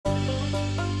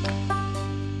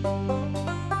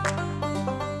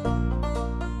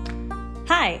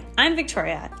I'm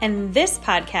Victoria, and this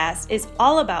podcast is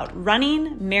all about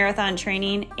running, marathon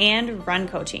training, and run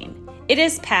coaching. It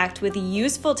is packed with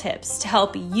useful tips to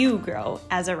help you grow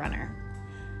as a runner.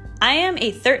 I am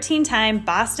a 13-time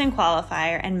Boston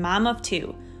qualifier and mom of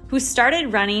two who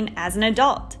started running as an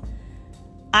adult.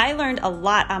 I learned a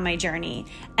lot on my journey,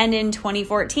 and in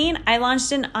 2014, I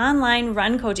launched an online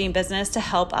run coaching business to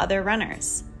help other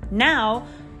runners. Now,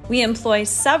 we employ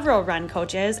several run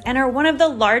coaches and are one of the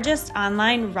largest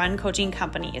online run coaching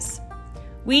companies.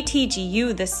 We teach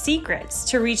you the secrets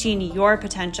to reaching your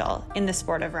potential in the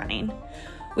sport of running.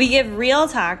 We give real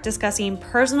talk discussing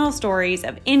personal stories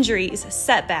of injuries,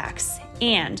 setbacks,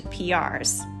 and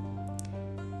PRs.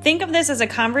 Think of this as a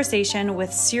conversation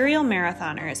with serial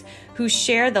marathoners who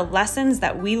share the lessons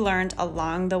that we learned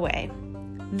along the way.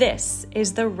 This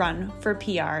is the Run for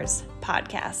PRs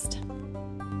podcast.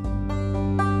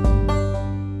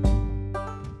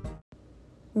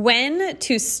 When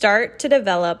to start to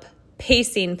develop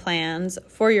pacing plans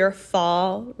for your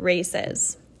fall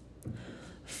races.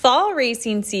 Fall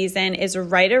racing season is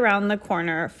right around the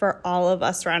corner for all of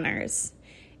us runners.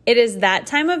 It is that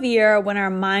time of year when our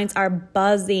minds are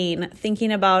buzzing,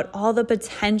 thinking about all the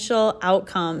potential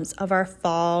outcomes of our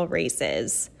fall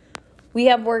races. We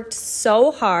have worked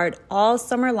so hard all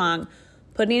summer long,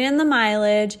 putting in the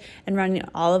mileage and running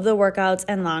all of the workouts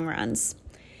and long runs.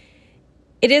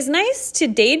 It is nice to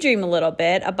daydream a little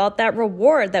bit about that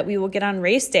reward that we will get on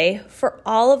race day for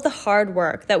all of the hard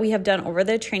work that we have done over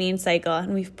the training cycle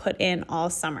and we've put in all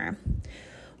summer.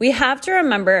 We have to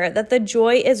remember that the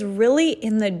joy is really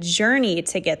in the journey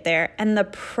to get there and the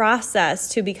process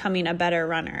to becoming a better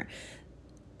runner.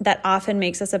 That often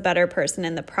makes us a better person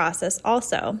in the process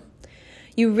also.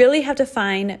 You really have to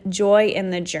find joy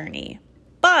in the journey.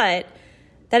 But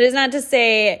that is not to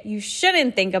say you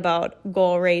shouldn't think about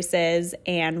goal races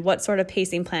and what sort of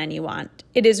pacing plan you want.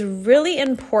 It is really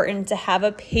important to have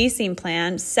a pacing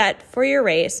plan set for your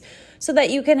race so that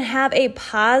you can have a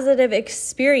positive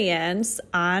experience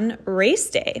on race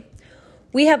day.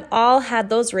 We have all had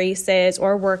those races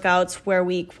or workouts where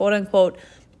we quote unquote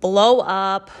blow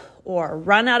up or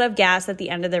run out of gas at the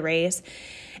end of the race,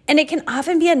 and it can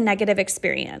often be a negative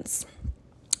experience.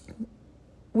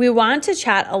 We want to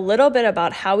chat a little bit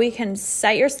about how we can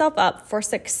set yourself up for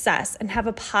success and have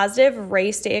a positive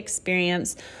race day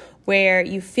experience where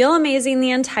you feel amazing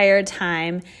the entire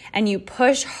time and you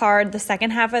push hard the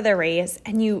second half of the race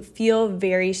and you feel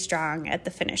very strong at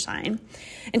the finish line.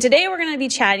 And today we're going to be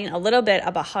chatting a little bit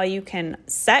about how you can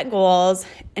set goals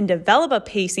and develop a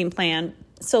pacing plan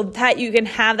so that you can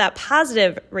have that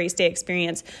positive race day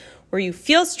experience where you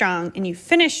feel strong and you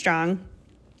finish strong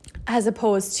as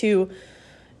opposed to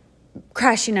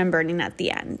crashing and burning at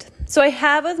the end. So I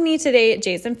have with me today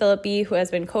Jason Philippi, who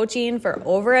has been coaching for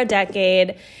over a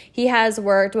decade. He has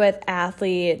worked with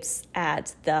athletes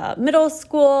at the middle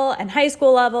school and high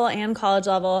school level and college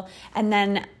level, and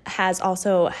then has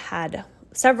also had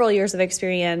several years of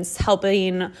experience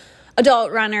helping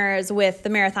adult runners with the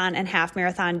marathon and half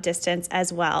marathon distance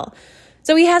as well.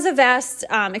 So he has a vast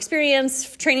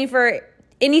experience training for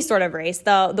any sort of race,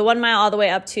 the 1 mile all the way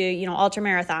up to, ultra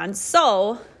marathons.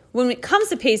 So when it comes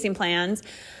to pacing plans,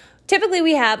 typically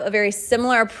we have a very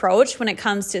similar approach when it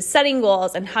comes to setting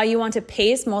goals and how you want to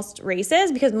pace most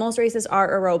races, because most races are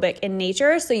aerobic in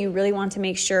nature. So you really want to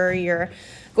make sure you're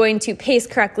going to pace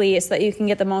correctly so that you can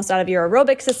get the most out of your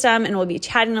aerobic system, and we'll be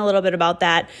chatting a little bit about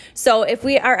that. So if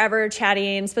we are ever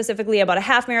chatting specifically about a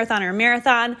half marathon or a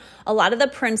marathon, a lot of the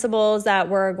principles that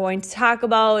we're going to talk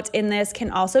about in this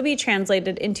can also be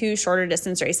translated into shorter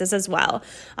distance races as well.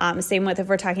 Same with if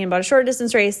we're talking about a shorter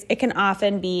distance race, it can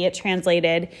often be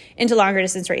translated into longer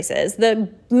distance races. The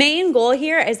main goal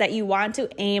here is that you want to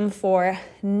aim for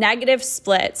negative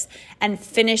splits and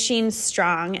finishing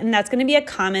strong, and that's going to be a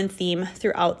common theme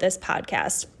throughout this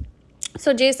podcast.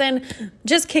 So Jason,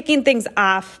 just kicking things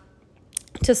off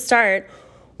to start,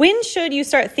 when should you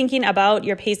start thinking about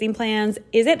your pacing plans?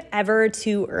 Is it ever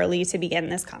too early to begin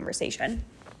this conversation?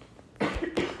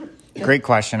 Great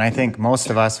question. I think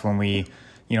most of us, when we,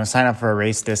 sign up for a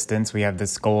race distance, we have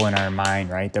this goal in our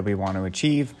mind, right, that we want to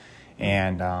achieve.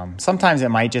 And sometimes it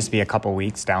might just be a couple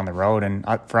weeks down the road. And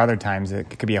for other times, it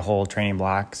could be a whole training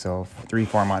block, so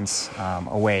 3-4 months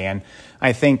away. And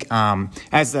I think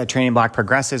as the training block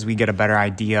progresses, we get a better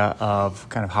idea of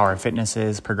kind of how our fitness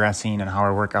is progressing and how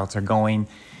our workouts are going.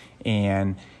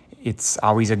 And it's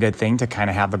always a good thing to kind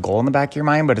of have the goal in the back of your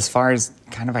mind. But as far as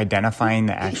kind of identifying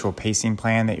the actual pacing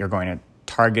plan that you're going to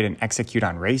target and execute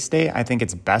on race day, I think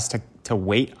it's best to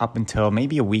wait up until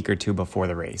maybe a week or two before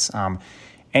the race.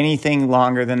 anything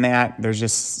longer than that, there's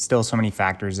just still so many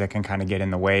factors that can kind of get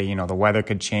in the way. You know, the weather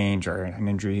could change or an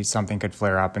injury, something could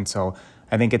flare up. And so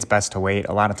I think it's best to wait.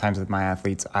 A lot of times with my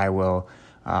athletes, I will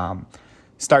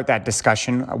start that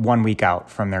discussion 1 week out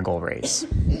from their goal race.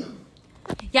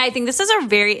 Yeah, I think this is a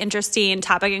very interesting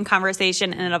topic and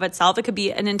conversation in and of itself. It could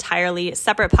be an entirely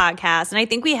separate podcast. And I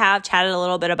think we have chatted a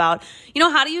little bit about,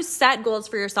 how do you set goals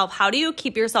for yourself? How do you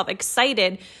keep yourself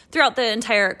excited throughout the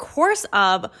entire course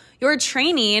of your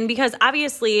training? Because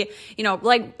obviously,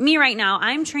 like me right now,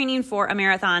 I'm training for a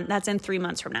marathon that's in 3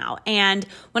 months from now. And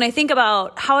when I think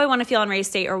about how I want to feel on race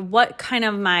day or what kind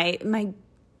of my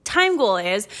time goal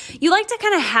is, you like to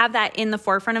kind of have that in the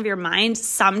forefront of your mind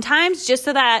sometimes, just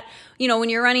so that,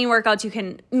 when you're running workouts, you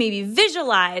can maybe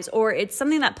visualize, or it's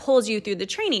something that pulls you through the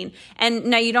training. And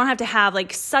now you don't have to have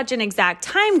like such an exact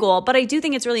time goal, but I do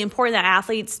think it's really important that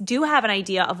athletes do have an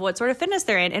idea of what sort of fitness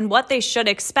they're in and what they should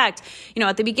expect.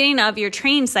 At the beginning of your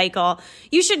training cycle,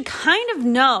 you should kind of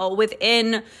know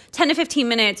within 10 to 15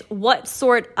 minutes what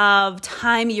sort of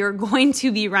time you're going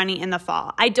to be running in the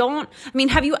fall.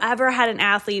 Have you ever had an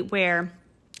athlete where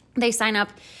they sign up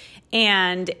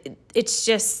and it's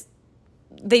just,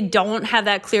 they don't have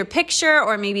that clear picture,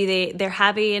 or maybe they're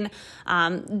having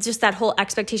just that whole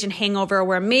expectation hangover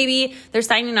where maybe they're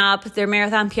signing up, their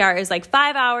marathon PR is like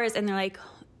 5 hours, and they're like,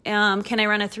 can I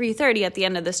run a 3:30 at the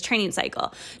end of this training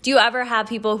cycle? Do you ever have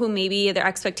people who maybe their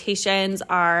expectations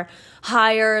are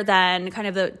higher than kind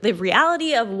of the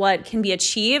reality of what can be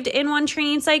achieved in one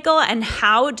training cycle? And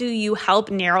how do you help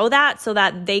narrow that so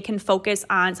that they can focus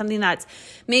on something that's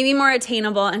maybe more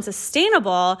attainable and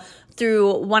sustainable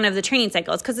through one of the training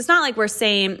cycles? Because it's not like we're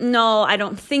saying, no, I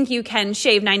don't think you can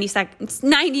shave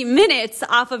 90 minutes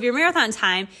off of your marathon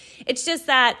time. It's just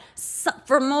that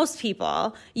for most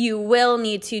people, you will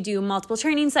need to do multiple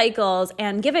training cycles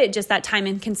and give it just that time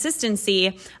and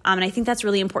consistency. And I think that's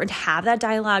really important to have that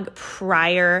dialogue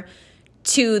prior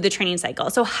to the training cycle.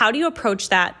 So how do you approach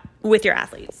that with your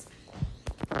athletes?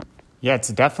 Yeah, it's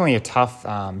definitely a tough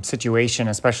situation,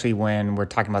 especially when we're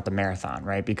talking about the marathon,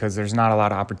 right? Because there's not a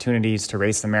lot of opportunities to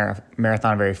race the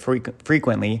marathon very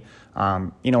frequently.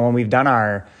 When we've done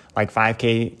our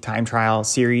 5K time trial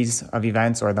series of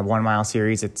events or the 1 mile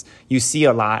series, you see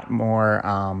a lot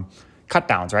more cut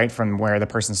downs, right? From where the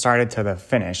person started to the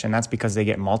finish. And that's because they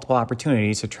get multiple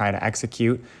opportunities to try to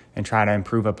execute and try to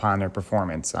improve upon their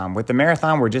performance. With the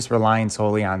marathon, we're just relying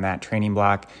solely on that training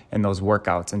block and those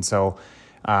workouts. And so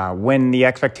when the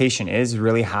expectation is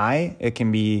really high, it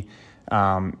can be,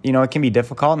 it can be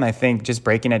difficult. And I think just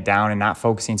breaking it down and not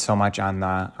focusing so much on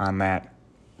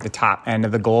the top end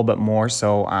of the goal, but more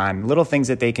so on little things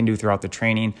that they can do throughout the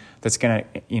training that's going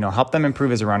to, help them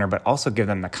improve as a runner, but also give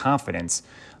them the confidence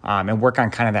and work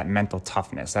on kind of that mental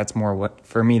toughness. That's more what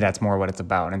it's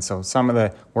about. And so some of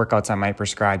the workouts I might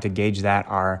prescribe to gauge that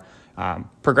are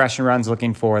progression runs,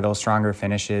 looking for those stronger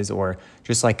finishes, or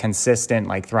just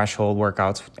consistent threshold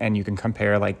workouts. And you can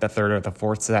compare the third or the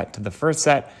fourth set to the first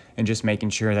set and just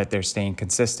making sure that they're staying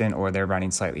consistent or they're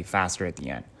running slightly faster at the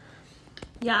end.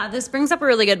 Yeah, this brings up a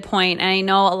really good point. And I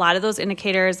know a lot of those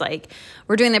indicators,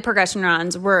 we're doing the progression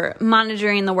runs, we're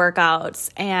monitoring the workouts.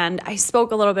 And I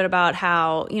spoke a little bit about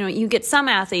how, you get some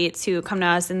athletes who come to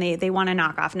us and they want to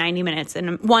knock off 90 minutes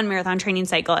in one marathon training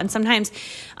cycle. And sometimes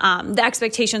the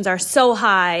expectations are so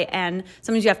high and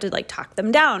sometimes you have to talk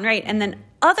them down, right? And then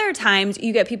other times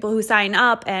you get people who sign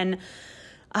up and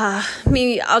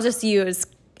maybe I'll just use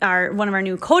one of our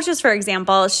new coaches, for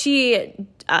example.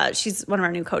 She's one of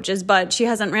our new coaches, but she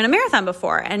hasn't ran a marathon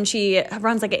before, and she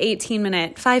runs an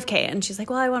 18-minute 5K, and she's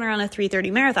like, well, I want to run a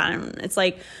 3:30 marathon. And it's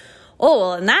like, oh,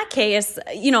 well, in that case,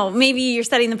 maybe you're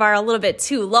setting the bar a little bit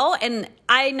too low. And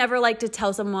I never like to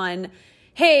tell someone,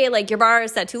 hey, your bar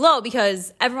is set too low,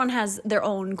 because everyone has their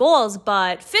own goals.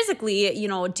 But physically,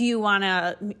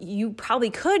 you probably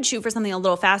could shoot for something a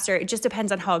little faster. It just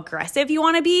depends on how aggressive you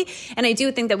want to be. And I do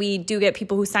think that we do get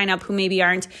people who sign up who maybe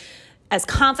aren't as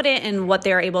confident in what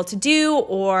they're able to do,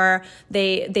 or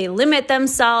they limit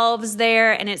themselves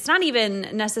there. And it's not even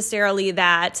necessarily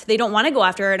that they don't want to go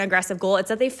after an aggressive goal. It's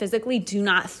that they physically do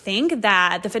not think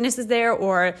that the fitness is there,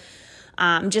 or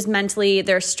just mentally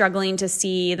they're struggling to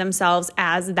see themselves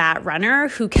as that runner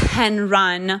who can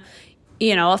run,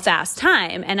 a fast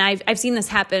time. And I've seen this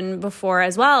happen before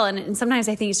as well. And sometimes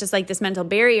I think it's just this mental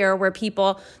barrier where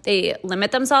people, they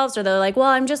limit themselves, or they're like, well,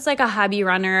 I'm just a hobby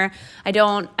runner. I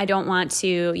don't want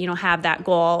to, have that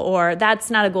goal, or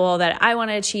that's not a goal that I want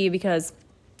to achieve because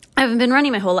I haven't been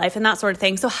running my whole life, and that sort of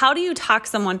thing. So how do you talk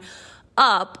someone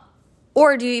up?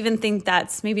 Or do you even think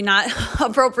that's maybe not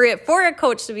appropriate for a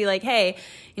coach to be like, hey,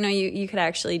 you could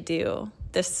actually do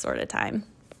this sort of time?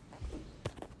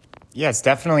 Yeah, it's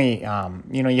definitely,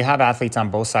 you have athletes on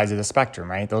both sides of the spectrum,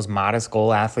 right? Those modest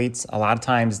goal athletes, a lot of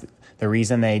times the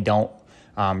reason they don't,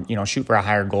 shoot for a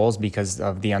higher goal is because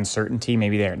of the uncertainty.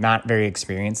 Maybe they're not very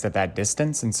experienced at that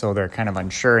distance. And so they're kind of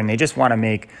unsure and they just want to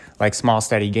make like small,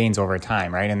 steady gains over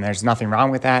time, right? And there's nothing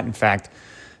wrong with that. In fact,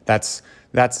 that's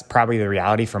probably the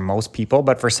reality for most people.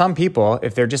 But for some people,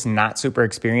 if they're just not super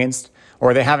experienced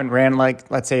or they haven't ran,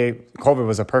 like, let's say COVID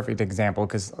was a perfect example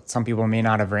because some people may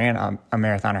not have ran a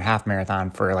marathon or half marathon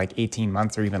for like 18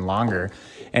 months or even longer.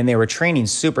 And they were training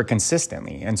super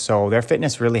consistently. And so their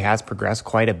fitness really has progressed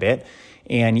quite a bit.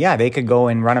 And yeah, they could go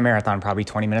and run a marathon probably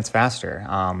 20 minutes faster,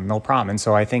 no problem. And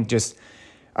so I think just,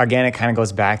 again, it kind of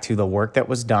goes back to the work that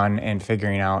was done and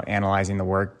figuring out, analyzing the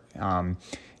work,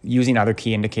 using other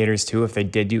key indicators too. If they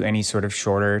did do any sort of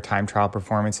shorter time trial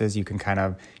performances, you can kind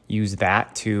of use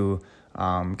that to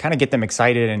kind of get them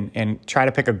excited and try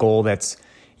to pick a goal that's,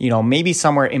 maybe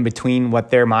somewhere in between what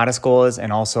their modest goal is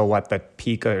and also what the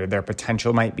peak or their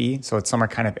potential might be. So it's somewhere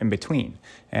kind of in between.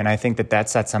 And I think that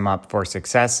sets them up for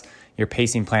success. Your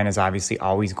pacing plan is obviously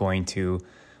always going to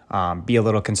be a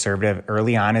little conservative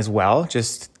early on as well,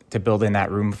 just to build in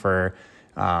that room for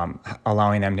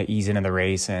allowing them to ease into the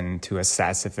race and to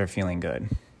assess if they're feeling good.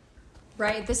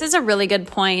 Right. This is a really good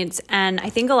point. And I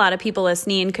think a lot of people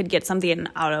listening could get something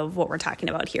out of what we're talking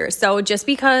about here. So just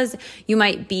because you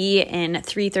might be in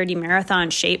 3:30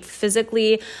 marathon shape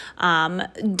physically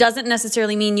doesn't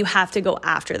necessarily mean you have to go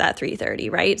after that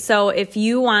 3:30, right? So if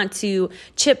you want to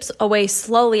chip away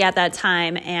slowly at that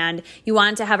time and you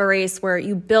want to have a race where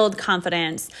you build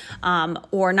confidence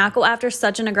or not go after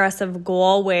such an aggressive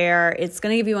goal where it's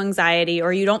going to give you anxiety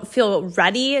or you don't feel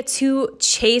ready to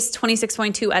chase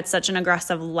 26.2 at such an aggressive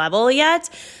level yet,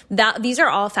 these are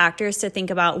all factors to think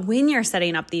about when you're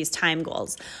setting up these time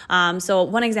goals. So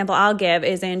one example I'll give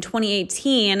is in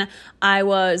 2018, I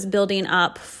was building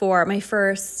up for my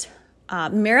first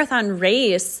marathon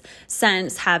race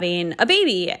since having a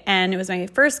baby, and it was my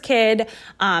first kid,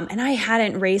 and I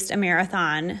hadn't raced a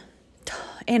marathon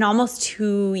in almost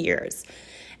 2 years.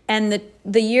 And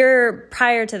the year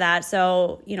prior to that,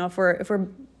 so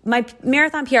my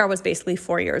marathon PR was basically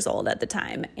 4 years old at the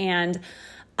time. And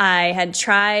I had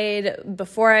tried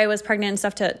before I was pregnant and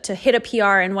stuff to hit a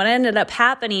PR. And what ended up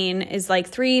happening is like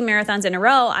 3 marathons in a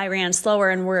row, I ran slower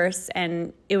and worse.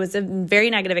 And it was a very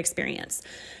negative experience.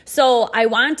 So I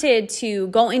wanted to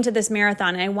go into this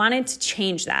marathon and I wanted to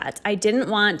change that. I didn't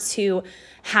want to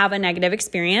have a negative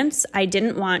experience. I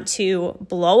didn't want to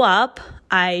blow up.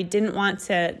 I didn't want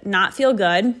to not feel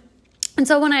good. And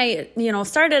so when I,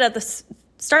 started at the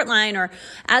start line or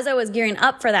as I was gearing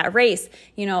up for that race,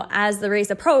 as the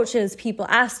race approaches, people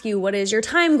ask you, what is your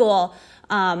time goal?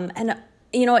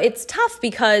 It's tough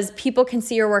because people can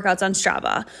see your workouts on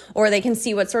Strava or they can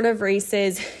see what sort of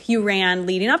races you ran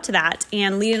leading up to that.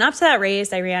 And leading up to that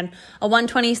race, I ran a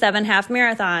 1:27 half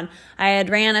marathon. I had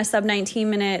ran a sub 19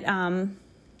 minute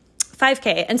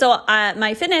 5K. And so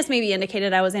my fitness maybe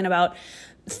indicated I was in about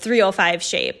 3:05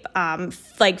 shape.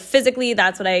 Like physically,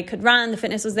 that's what I could run. The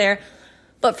fitness was there.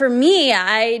 But for me,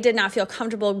 I did not feel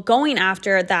comfortable going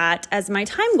after that as my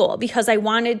time goal because I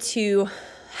wanted to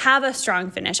have a strong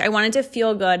finish. I wanted to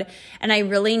feel good, and I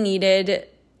really needed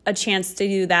a chance to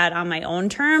do that on my own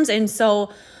terms. And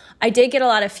so I did get a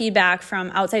lot of feedback from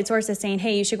outside sources saying,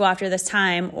 hey, you should go after this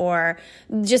time, or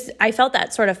just I felt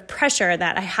that sort of pressure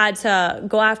that I had to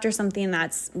go after something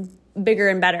that's bigger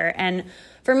and better. And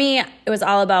for me, it was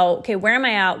all about, okay, where am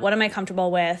I at? What am I comfortable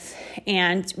with?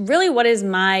 And really, what is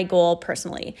my goal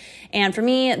personally? And for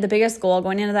me, the biggest goal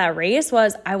going into that race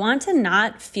was I want to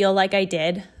not feel like I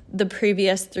did the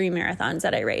previous 3 marathons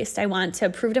that I raced. I want to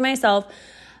prove to myself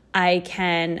I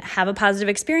can have a positive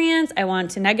experience. I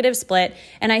want to negative split.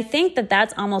 And I think that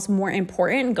that's almost more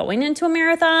important going into a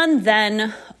marathon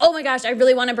than, oh my gosh, I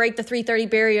really want to break the 3:30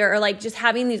 barrier, or like just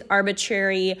having these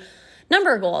arbitrary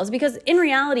number goals. Because in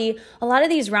reality, a lot of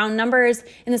these round numbers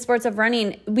in the sports of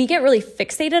running, we get really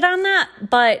fixated on that,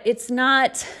 but it's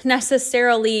not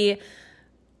necessarily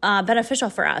beneficial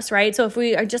for us, right? So if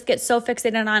we just get so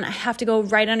fixated on, I have to go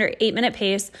right under 8-minute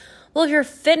pace. Well, if your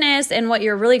fitness and what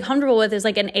you're really comfortable with is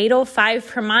like an 8:05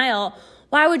 per mile,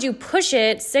 why would you push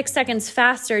it 6 seconds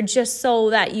faster just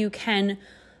so that you can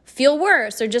feel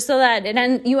worse, or just so that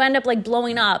you end up like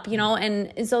blowing up,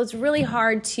 and so it's really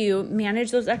hard to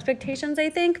manage those expectations, I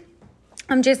think.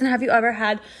 Jason, have you ever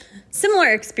had similar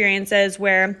experiences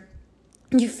where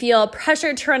you feel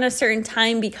pressured to run a certain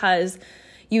time because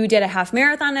you did a half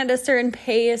marathon at a certain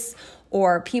pace,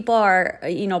 or people are,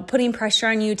 putting pressure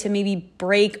on you to maybe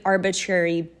break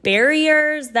arbitrary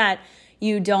barriers that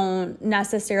you don't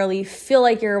necessarily feel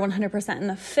like you're 100% in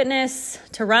the fitness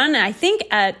to run? And I think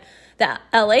at the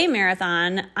LA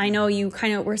marathon, I know you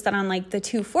kind of were set on like the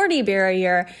 240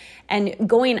 barrier, and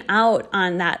going out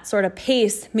on that sort of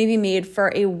pace maybe made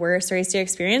for a worse race day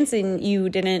experience, and you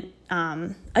didn't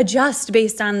adjust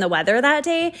based on the weather that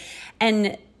day.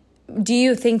 And do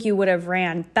you think you would have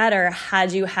ran better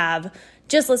had you have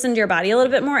just listened to your body a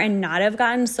little bit more and not have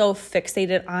gotten so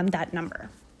fixated on that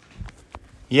number?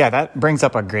 Yeah, that brings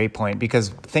up a great point, because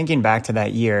thinking back to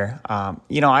that year,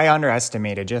 I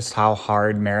underestimated just how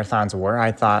hard marathons were.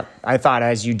 I thought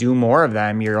as you do more of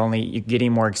them, you're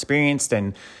getting more experienced,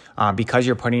 and because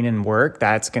you're putting in work,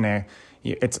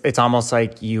 it's almost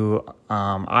like you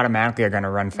automatically are going to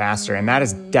run faster, and that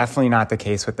is definitely not the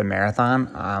case with the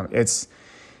marathon.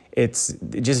 It's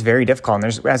just very difficult.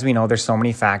 And as we know, there's so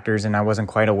many factors, and I wasn't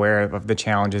quite aware of the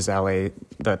challenges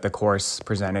the course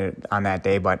presented on that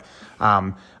day. But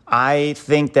I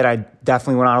think that I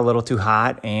definitely went out a little too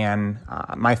hot, and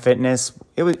my fitness,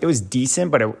 it was decent,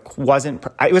 but it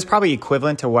was probably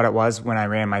equivalent to what it was when I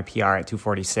ran my PR at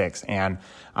 246. And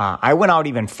I went out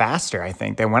even faster, I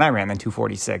think, than when I ran the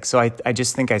 246. So I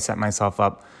just think I set myself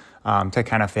up to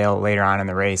kind of fail later on in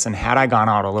the race. And had I gone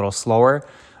out a little slower,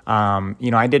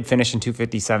 I did finish in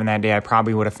 257 that day. I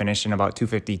probably would have finished in about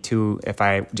 252 if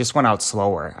I just went out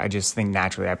slower. I just think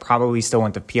naturally I probably still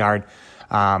wouldn't have PR'd.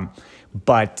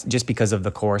 But just because of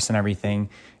the course and everything,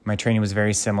 my training was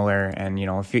very similar. And,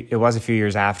 it was a few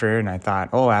years after, and I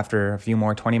thought, after a few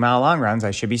more 20-mile long runs,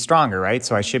 I should be stronger, right?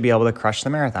 So I should be able to crush the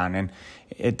marathon. And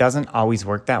it doesn't always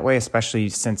work that way, especially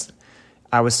since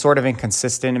I was sort of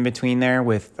inconsistent in between there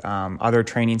with other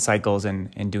training cycles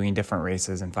and doing different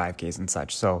races and 5Ks and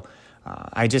such. So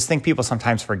I just think people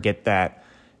sometimes forget that,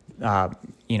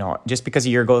 just because a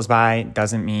year goes by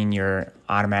doesn't mean you're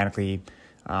automatically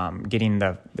getting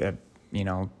the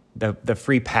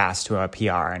free pass to a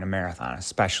PR in a marathon,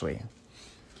 especially.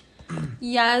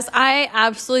 Yes, I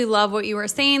absolutely love what you were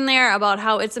saying there about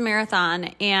how it's a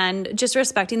marathon and just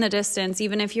respecting the distance,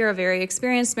 even if you're a very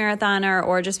experienced marathoner,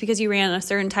 or just because you ran a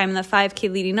certain time in the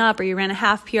 5K leading up, or you ran a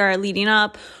half PR leading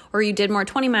up, or you did more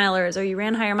 20-milers, or you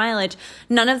ran higher mileage.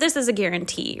 None of this is a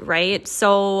guarantee, right?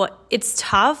 So it's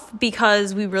tough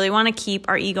because we really want to keep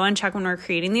our ego in check when we're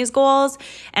creating these goals.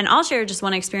 And I'll share just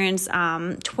one experience.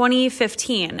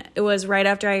 2015, it was right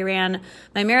after I ran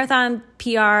my marathon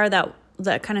PR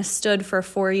that kind of stood for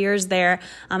 4 years there.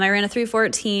 I ran a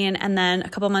 3:14, and then a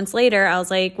couple months later, I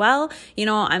was like, well,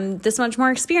 I'm this much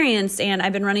more experienced, and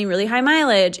I've been running really high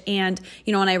mileage. And,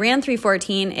 when I ran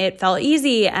 3:14, it felt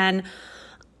easy, and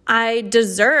I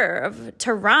deserve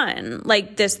to run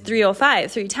like this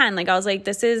 3:05, 3:10. Like, I was like,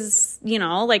 this is,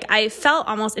 I felt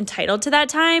almost entitled to that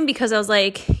time, because I was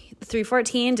like,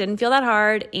 3:14 didn't feel that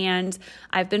hard, and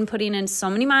I've been putting in so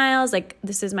many miles. Like,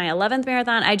 this is my 11th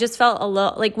marathon. I just felt a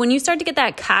little like, when you start to get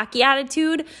that cocky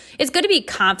attitude, it's good to be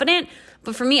confident,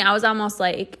 but for me, I was almost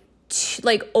like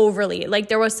overly, like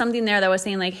there was something there that was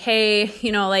saying like, hey,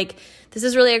 this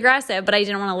is really aggressive, but I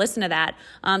didn't want to listen to that.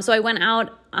 So I went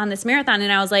out on this marathon,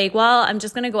 and I was like, well, I'm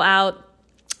just going to go out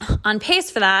on pace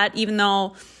for that, even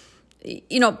though,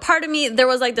 part of me, there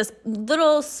was like this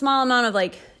little small amount of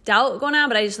like doubt going on,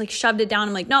 but I just like shoved it down.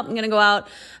 I'm like, nope, I'm going to go out.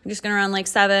 I'm just going to run like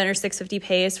 7 or 6:50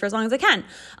 pace for as long as I can.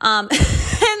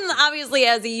 And obviously,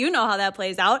 as you know how that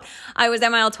plays out, I was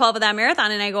at mile 12 of that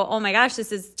marathon, and I go, oh my gosh,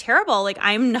 this is terrible. Like,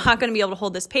 I'm not going to be able to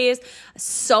hold this pace.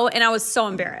 And I was so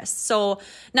embarrassed. So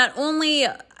not only,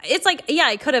 it's like, yeah,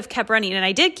 I could have kept running, and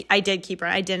I did keep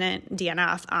running. I didn't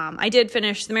DNF. I did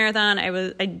finish the marathon. I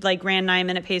ran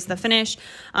 9-minute pace to the finish.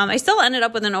 I still ended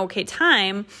up with an okay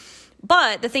time.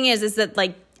 But the thing is that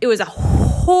like, it was a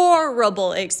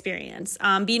horrible experience.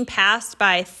 Being passed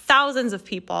by thousands of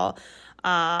people,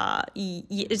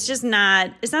 it's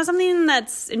not something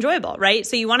that's enjoyable, right?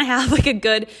 So you want to have like a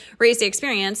good race day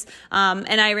experience.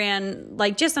 And I ran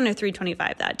like just under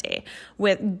 3:25 that day,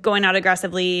 with going out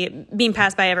aggressively, being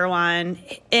passed by everyone.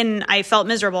 And I felt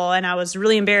miserable, and I was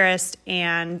really embarrassed.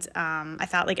 And I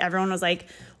felt like everyone was like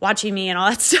watching me and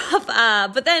all that stuff.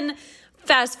 But then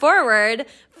fast forward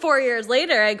 4 years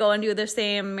later, I go and do the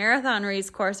same marathon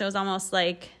race course. It was almost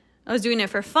like I was doing it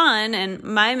for fun, and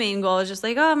my main goal was just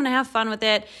like, I'm going to have fun with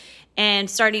it. And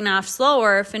starting off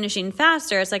slower, finishing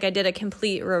faster, it's like I did a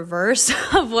complete reverse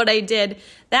of what I did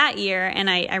that year,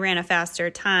 and I ran a faster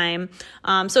time.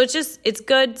 So it's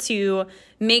good to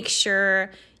make sure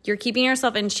you're keeping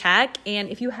yourself in check. And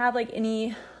if you have like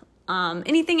anything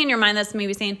in your mind that's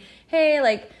maybe saying, hey,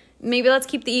 like, maybe let's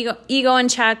keep the ego in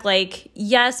check. Like,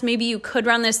 yes, maybe you could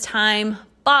run this time,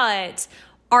 but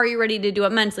are you ready to do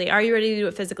it mentally? Are you ready to do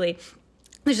it physically?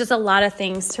 There's just a lot of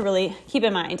things to really keep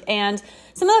in mind. And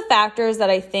some of the factors that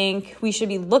I think we should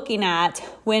be looking at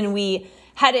when we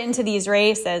head into these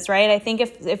races, right? I think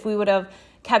if we would have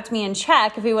kept me in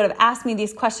check, if we would have asked me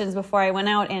these questions before I went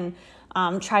out and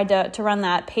tried to run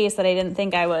that pace that I didn't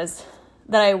think I was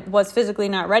physically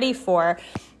not ready for,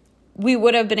 we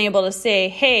would have been able to say,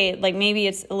 hey, like maybe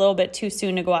it's a little bit too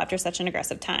soon to go after such an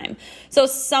aggressive time. So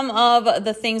some of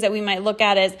the things that we might look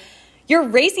at is your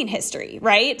racing history,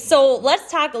 right? So let's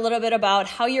talk a little bit about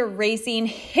how your racing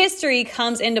history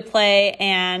comes into play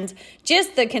and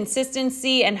just the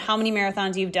consistency and how many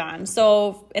marathons you've done.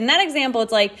 So in that example,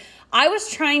 it's like I was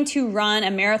trying to run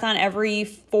a marathon every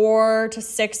 4 to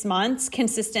 6 months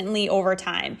consistently over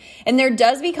time. And there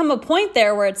does become a point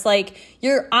there where it's like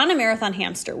you're on a marathon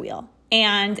hamster wheel.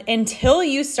 And until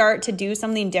you start to do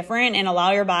something different and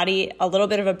allow your body a little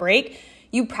bit of a break,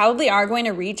 you probably are going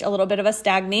to reach a little bit of a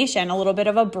stagnation, a little bit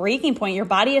of a breaking point. Your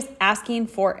body is asking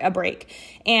for a break.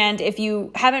 And if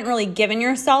you haven't really given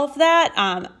yourself that,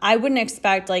 I wouldn't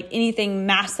expect like anything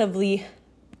massively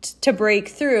to break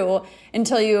through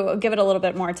until you give it a little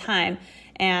bit more time.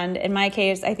 And in my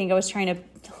case, I think I was trying to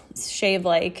shave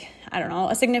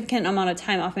a significant amount of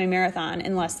time off my marathon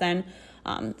in less than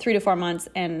 3 to 4 months.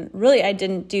 And really, I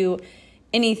didn't do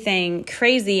anything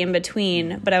crazy in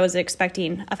between, but I was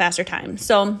expecting a faster time.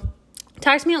 So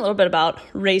talk to me a little bit about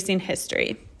racing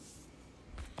history.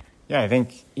 Yeah, I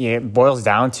think it boils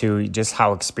down to just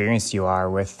how experienced you are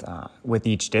with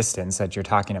each distance that you're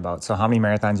talking about. So how many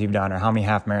marathons you've done or how many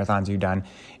half marathons you've done.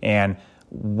 And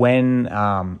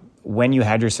when you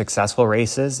had your successful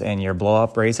races and your blow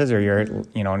up races or your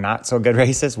not so good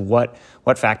races, what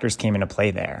factors came into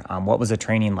play there? What was the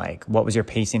training like? What was your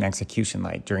pacing execution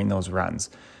like during those runs?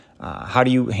 How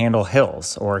do you handle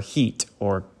hills or heat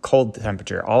or cold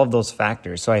temperature? All of those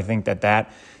factors. So I think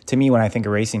that to me, when I think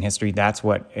of racing history, that's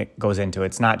what it goes into.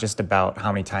 It's not just about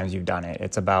how many times you've done it.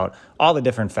 It's about all the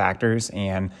different factors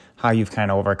and how you've kind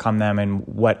of overcome them and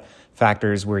what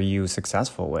factors were you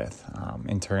successful with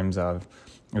in terms of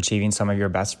achieving some of your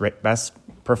best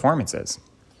performances.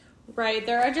 Right.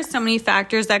 There are just so many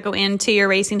factors that go into your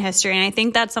racing history. And I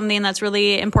think that's something that's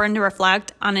really important to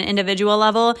reflect on an individual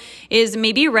level is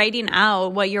maybe writing out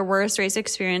what your worst race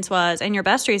experience was and your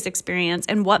best race experience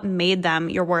and what made them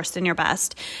your worst and your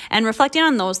best. And reflecting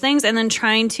on those things and then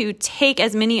trying to take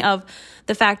as many of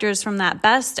the factors from that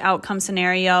best outcome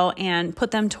scenario and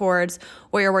put them towards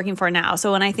what you're working for now.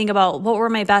 So when I think about what were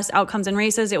my best outcomes in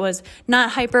races, it was not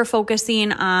hyper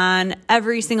focusing on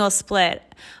every single split,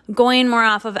 going more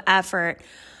off of effort,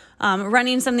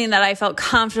 running something that I felt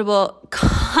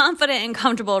confident and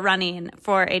comfortable running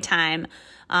for a time,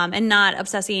 and not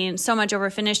obsessing so much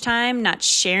over finish time, not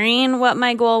sharing what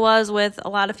my goal was with a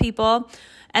lot of people.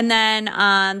 And then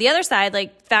on the other side,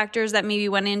 like factors that maybe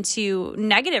went into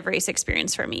negative race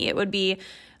experience for me, it would be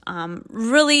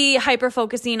really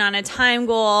hyper-focusing on a time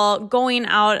goal, going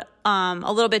out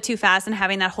a little bit too fast and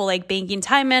having that whole like banking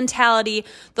time mentality.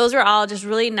 Those are all just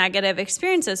really negative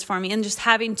experiences for me, and just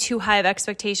having too high of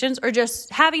expectations or just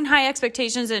having high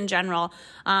expectations in general.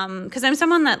 Because I'm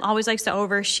someone that always likes to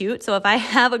overshoot. So if I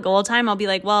have a goal time, I'll be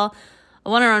like, well, I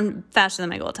want to run faster than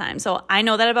my goal time. So I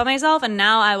know that about myself, and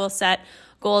now I will set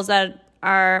goals that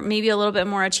are maybe a little bit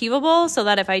more achievable so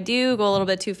that if I do go a little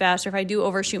bit too fast or if I do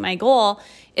overshoot my goal,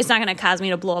 it's not going to cause me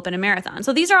to blow up in a marathon.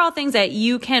 So these are all things that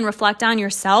you can reflect on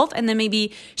yourself and then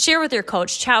maybe share with your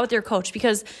coach, chat with your coach,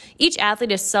 because each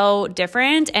athlete is so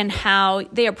different and how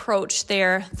they approach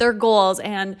their goals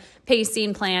and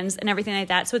pacing plans and everything like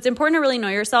that. So it's important to really know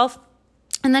yourself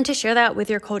and then to share that with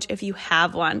your coach if you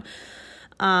have one.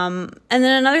 And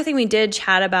then another thing we did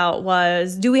chat about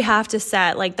was, do we have to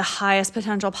set like the highest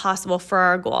potential possible for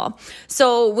our goal?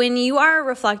 So when you are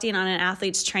reflecting on an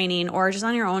athlete's training or just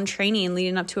on your own training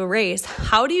leading up to a race,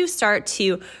 how do you start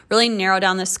to really narrow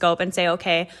down the scope and say,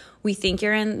 okay, we think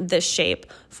you're in this shape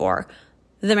for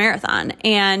the marathon.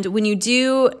 And when you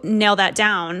do nail that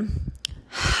down,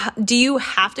 do you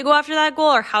have to go after that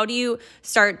goal, or how do you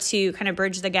start to kind of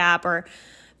bridge the gap or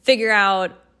figure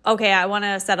out, okay, I want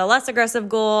to set a less aggressive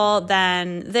goal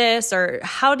than this? Or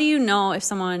how do you know if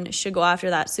someone should go after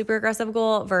that super aggressive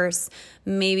goal versus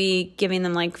maybe giving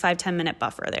them like 5-10 minute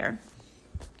buffer there?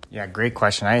 Yeah, great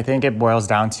question. I think it boils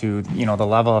down to, the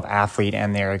level of athlete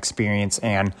and their experience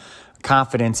and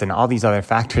confidence and all these other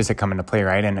factors that come into play,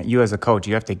 right? And you as a coach,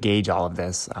 you have to gauge all of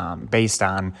this based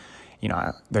on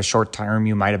the short time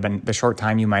you might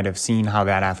have seen how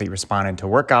that athlete responded to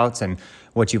workouts and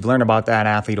what you've learned about that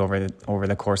athlete over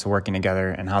the course of working together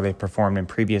and how they performed in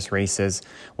previous races.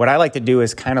 What I like to do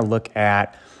is kind of look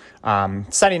at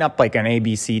setting up like an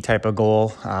ABC type of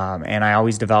goal. And I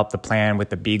always develop the plan with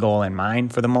the B goal in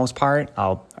mind for the most part.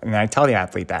 I tell the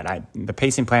athlete that the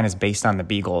pacing plan is based on the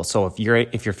B goal. So if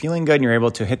you're feeling good and you're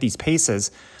able to hit these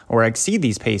paces or exceed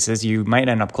these paces, you might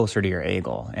end up closer to your A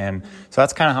goal. And so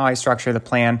that's kind of how I structure the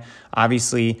plan.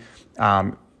 Obviously,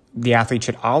 the athlete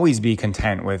should always be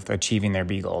content with achieving their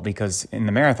B goal, because in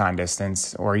the marathon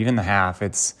distance or even the half,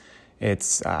 it's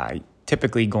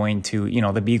typically going to,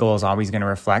 the B goal is always going to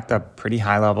reflect a pretty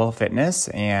high level of fitness,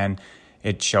 and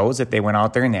it shows that they went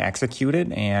out there and they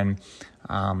executed and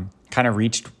kind of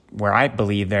reached where I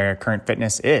believe their current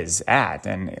fitness is at.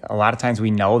 And a lot of times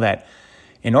we know that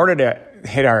in order to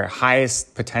hit our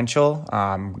highest potential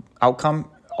outcome,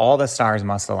 all the stars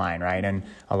must align, right? And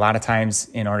a lot of times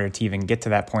in order to even get to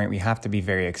that point, we have to be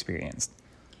very experienced.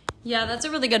 Yeah, that's a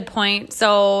really good point.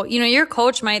 So, your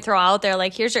coach might throw out there,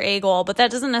 like, here's your A goal, but that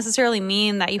doesn't necessarily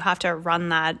mean that you have to run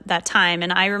that time.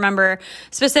 And I remember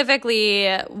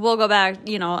specifically, we'll go back,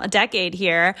 a decade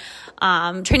here,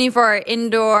 training for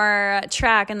indoor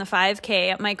track and the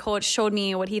 5K. My coach showed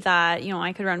me what he thought,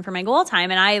 I could run for my goal time.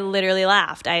 And I literally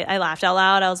laughed. I laughed out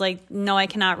loud. I was like, no, I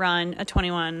cannot run a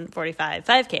 21:45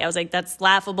 5K. I was like, that's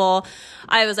laughable.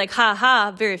 I was like, ha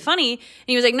ha, very funny. And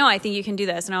he was like, no, I think you can do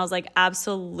this. And I was like,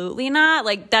 absolutely not.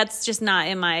 Like, that's just not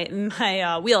in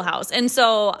my wheelhouse. And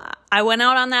so I went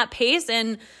out on that pace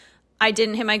and I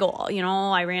didn't hit my goal.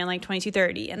 I ran like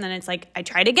 22:30, and then it's like I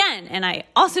tried again and I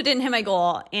also didn't hit my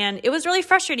goal. And it was really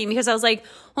frustrating because I was like,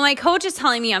 well, my coach is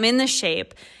telling me I'm in this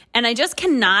shape and I just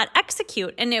cannot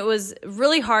execute. And it was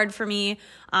really hard for me.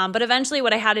 But eventually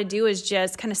what I had to do is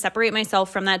just kind of separate myself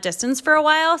from that distance for a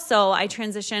while. So I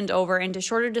transitioned over into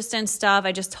shorter distance stuff.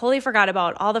 I just totally forgot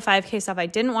about all the 5K stuff. I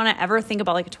didn't want to ever think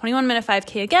about like a 21-minute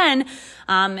 5K again.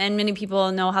 And many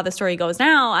people know how the story goes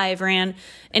now. I've ran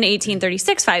an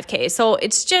 18:36 5K. So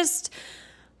it's just,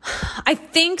 I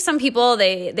think some people,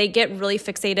 they get really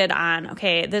fixated on,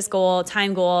 okay, this goal,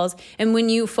 time goals. And when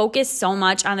you focus so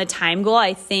much on the time goal,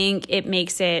 I think it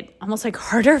makes it almost like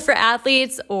harder for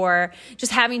athletes, or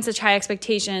just having such high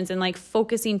expectations and like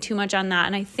focusing too much on that.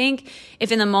 And I think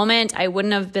if in the moment I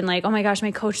wouldn't have been like, oh my gosh,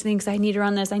 my coach thinks I need to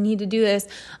run this, I need to do this,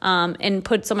 and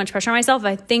put so much pressure on myself,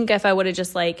 I think if I would have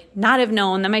just like not have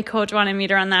known that my coach wanted me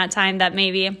to run that time, that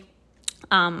maybe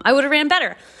I would have ran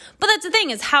better. But that's the thing,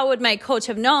 is how would my coach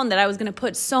have known that I was going to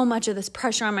put so much of this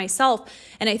pressure on myself?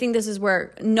 And I think this is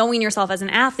where knowing yourself as an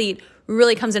athlete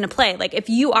really comes into play. Like, if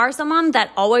you are someone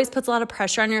that always puts a lot of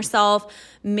pressure on yourself,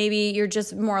 maybe you're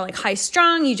just more like high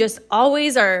strung, you just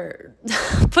always are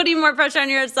putting more pressure on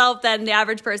yourself than the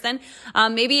average person.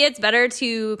 Maybe it's better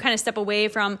to kind of step away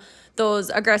from those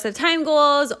aggressive time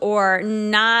goals, or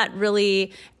not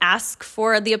really ask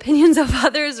for the opinions of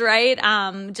others, right?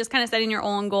 Just kind of setting your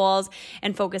own goals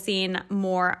and focusing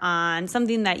more on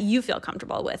something that you feel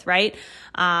comfortable with, right?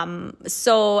 And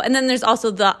then there's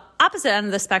also the opposite end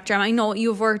of the spectrum. I know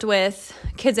you've worked with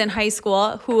kids in high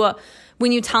school who,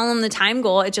 when you tell them the time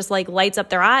goal, it just like lights up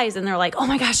their eyes and they're like, oh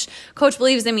my gosh, coach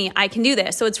believes in me, I can do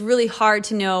this. So it's really hard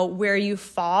to know where you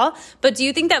fall. But do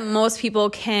you think that most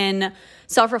people can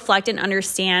self-reflect and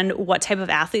understand what type of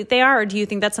athlete they are? Or do you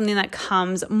think that's something that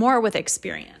comes more with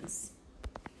experience?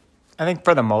 I think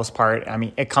for the most part,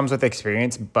 it comes with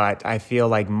experience, but I feel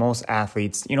like most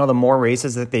athletes, the more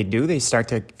races that they do, they start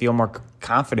to feel more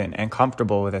confident and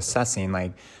comfortable with assessing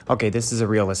like, okay, this is a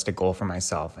realistic goal for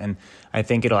myself. And I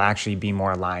think it'll actually be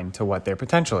more aligned to what their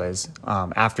potential is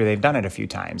after they've done it a few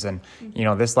times. And,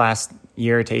 this last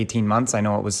year to 18 months, I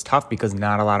know it was tough because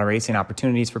not a lot of racing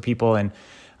opportunities for people. And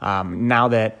now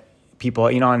that people,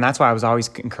 and that's why I was always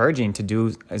encouraging to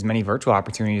do as many virtual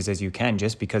opportunities as you can,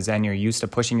 just because then you're used to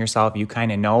pushing yourself. You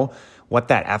kind of know what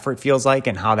that effort feels like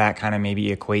and how that kind of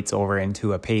maybe equates over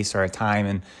into a pace or a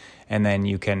time. And then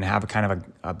you can have a kind of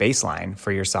a baseline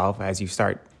for yourself as you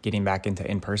start getting back into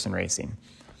in-person racing.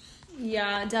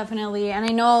 Yeah, definitely. And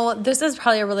I know this is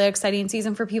probably a really exciting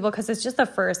season for people because it's just the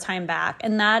first time back.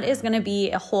 And that is going to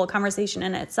be a whole conversation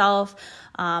in itself,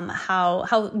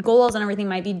 how goals and everything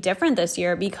might be different this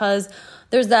year, because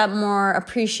there's that more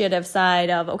appreciative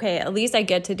side of, okay, at least I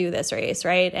get to do this race,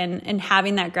 right? And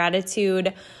having that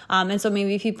gratitude. And so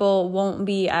maybe people won't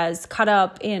be as caught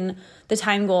up in the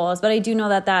time goals, but I do know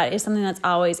that that is something that's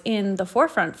always in the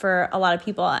forefront for a lot of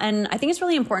people. And I think it's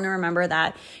really important to remember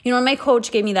that, when my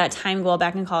coach gave me that time goal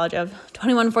back in college of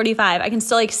 21:45, I can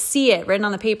still see it written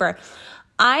on the paper.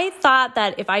 I thought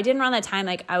that if I didn't run that time,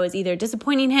 I was either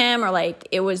disappointing him or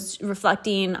it was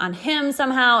reflecting on him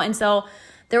somehow. And so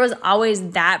there was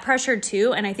always that pressure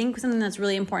too. And I think something that's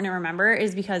really important to remember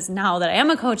is, because now that I am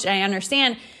a coach, I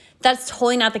understand That's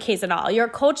totally not the case at all. Your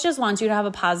coach just wants you to have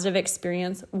a positive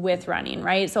experience with running,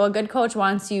 right? So a good coach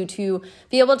wants you to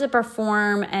be able to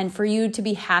perform and for you to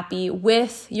be happy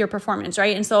with your performance,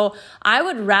 right? And so I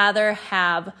would rather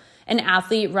have an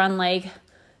athlete run like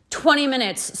 20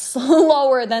 minutes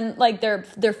slower than like their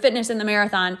fitness in the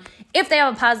marathon if they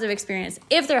have a positive experience,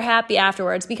 if they're happy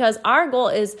afterwards, because our goal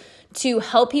is to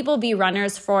help people be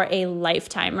runners for a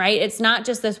lifetime, right? It's not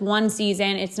just this one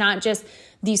season. It's not just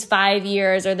these 5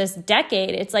 years or this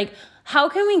decade. It's like, how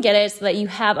can we get it so that you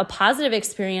have a positive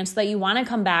experience, so that you want to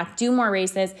come back, do more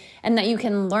races, and that you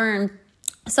can learn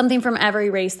something from every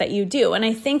race that you do? And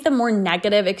I think the more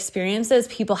negative experiences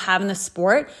people have in the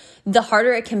sport, the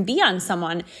harder it can be on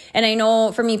someone. And I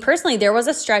know for me personally, there was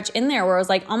a stretch in there where it was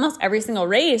like almost every single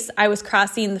race, I was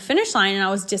crossing the finish line and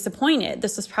I was disappointed.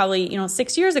 This was probably,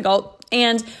 6 years ago.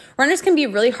 And runners can be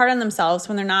really hard on themselves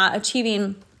when they're not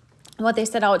achieving what they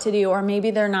set out to do, or maybe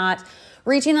they're not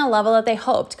reaching the level that they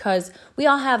hoped, because we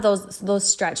all have those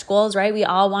stretch goals, right? We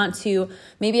all want to,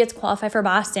 maybe it's qualify for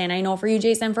Boston. I know for you,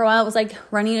 Jason, for a while, it was like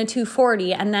running a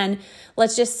 240. And then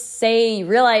let's just say you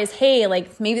realize, hey,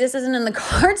 like maybe this isn't in the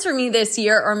cards for me this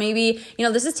year, or maybe,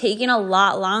 this is taking a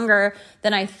lot longer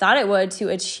than I thought it would to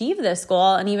achieve this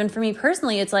goal. And even for me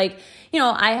personally, it's like,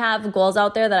 I have goals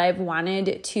out there that I've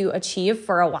wanted to achieve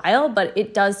for a while, but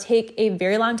it does take a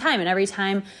very long time. And every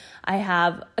time I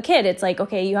have a kid, it's like,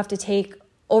 okay, you have to take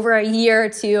over a year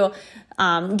to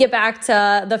get back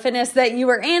to the fitness that you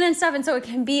were in and stuff. And so it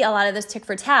can be a lot of this tick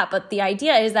for tap. But the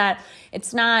idea is that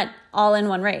it's not all in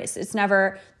one race. It's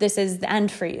never, this is the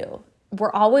end for you.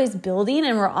 We're always building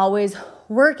and we're always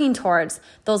working towards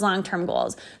those long-term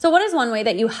goals. So what is one way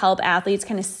that you help athletes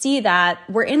kind of see that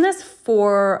we're in this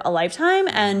for a lifetime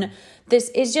and this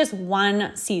is just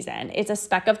one season? It's a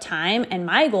speck of time. And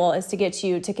my goal is to get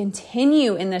you to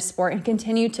continue in this sport and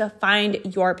continue to find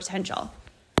your potential.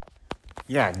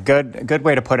 Yeah, good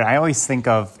way to put it. I always think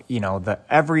of,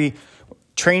 every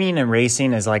training and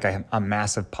racing is like a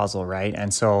massive puzzle, right?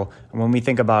 And so when we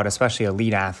think about especially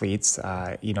elite athletes,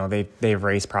 they've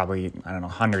raced probably,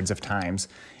 hundreds of times,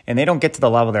 and they don't get to the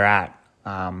level they're at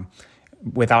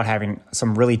without having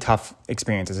some really tough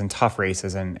experiences and tough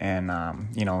races and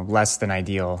less than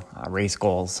ideal race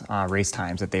goals, race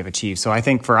times that they've achieved. So I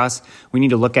think for us, we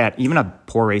need to look at even a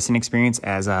poor racing experience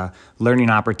as a learning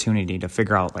opportunity to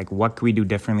figure out like what can we do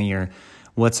differently, or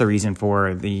what's the reason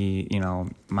for the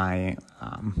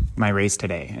my race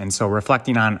today. And so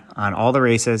reflecting on all the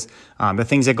races, the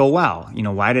things that go well,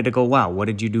 why did it go well? What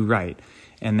did you do right?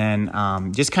 And then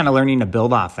just kind of learning to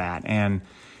build off that. And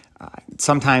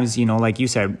sometimes, like you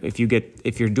said, if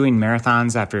you're doing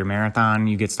marathons after a marathon,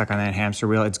 you get stuck on that hamster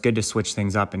wheel. It's good to switch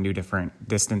things up and do different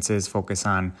distances, focus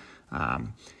on,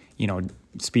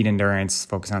 speed endurance,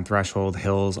 focus on threshold,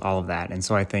 hills, all of that. And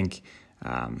so I think,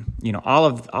 all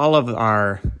of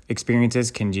our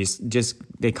experiences can just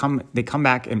they come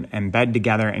back and bed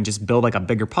together and just build like a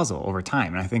bigger puzzle over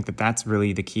time. And I think that that's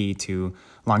really the key to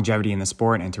longevity in the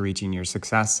sport and to reaching your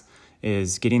success,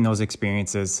 is getting those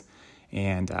experiences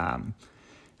and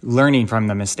learning from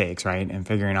the mistakes, right? And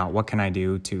figuring out what can I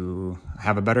do to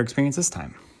have a better experience this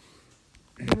time.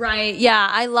 Right. Yeah.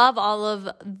 I love all of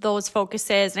those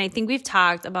focuses. And I think we've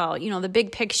talked about, the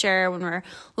big picture when we're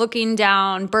looking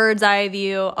down, bird's eye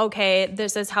view. Okay,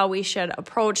 this is how we should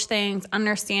approach things,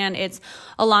 understand it's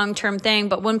a long-term thing.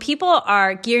 But when people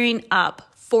are gearing up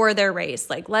for their race,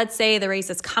 like let's say the race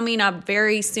is coming up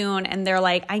very soon and they're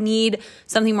like, I need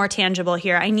something more tangible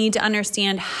here. I need to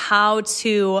understand how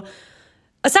to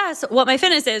assess what my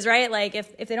fitness is, right? Like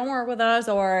if they don't work with us,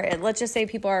 or let's just say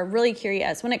people are really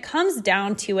curious, when it comes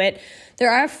down to it, there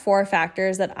are 4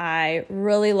 factors that I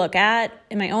really look at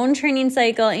in my own training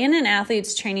cycle and in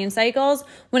athletes' training cycles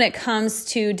when it comes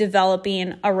to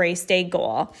developing a race day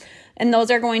goal. And those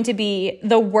are going to be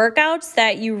the workouts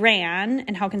that you ran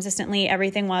and how consistently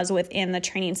everything was within the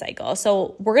training cycle.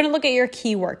 So we're going to look at your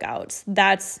key workouts.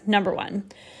 That's number 1.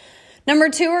 Number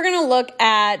 2, we're going to look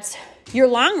at your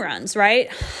long runs, right?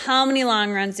 How many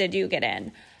long runs did you get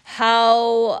in?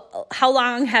 How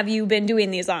long have you been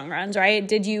doing these long runs, right?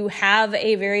 Did you have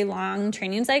a very long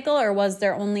training cycle, or was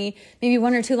there only maybe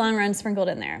 1 or 2 long runs sprinkled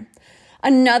in there?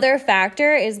 Another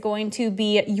factor is going to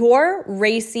be your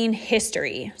racing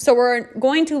history. So we're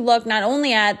going to look not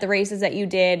only at the races that you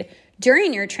did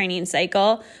during your training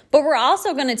cycle, but we're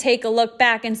also going to take a look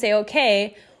back and say,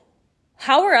 okay,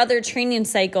 how are other training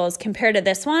cycles compared to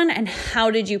this one, and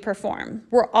how did you perform?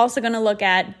 We're also going to look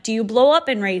at, do you blow up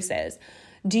in races?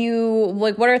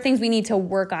 What are things we need to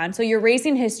work on? So your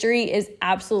racing history is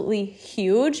absolutely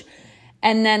huge.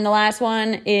 And then the last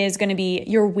one is going to be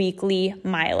your weekly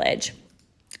mileage.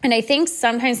 And I think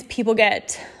sometimes people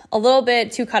get a little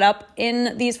bit too caught up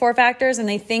in these 4 factors, and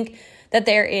they think that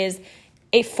there is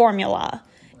a formula.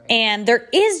 And there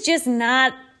is just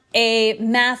not a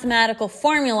mathematical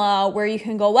formula where you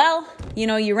can go, well,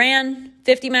 you ran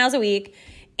 50 miles a week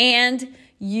and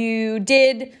you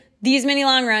did these many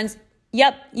long runs.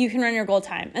 Yep, you can run your goal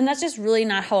time. And that's just really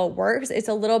not how it works. It's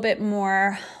a little bit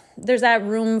more, there's that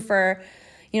room for,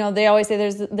 they always say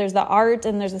there's the art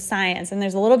and there's the science, and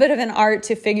there's a little bit of an art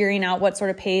to figuring out what sort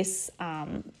of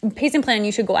pacing plan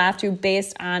you should go after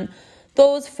based on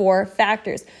those 4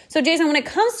 factors. So Jason, when it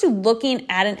comes to looking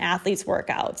at an athlete's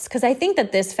workouts, because I think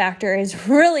that this factor is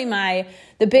really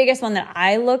the biggest one that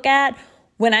I look at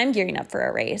when I'm gearing up for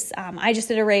a race. I just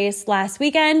did a race last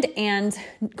weekend, and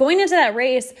going into that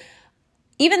race,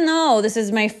 even though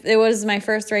it was my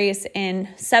first race in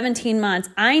 17 months,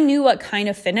 I knew what kind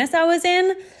of fitness I was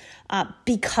in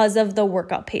because of the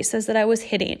workout paces that I was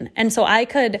hitting. And so I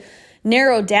could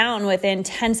narrow down within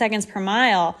 10 seconds per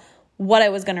mile what I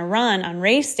was going to run on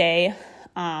race day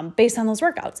based on those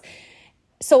workouts.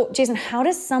 So Jason, how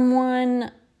does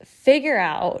someone figure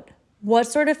out what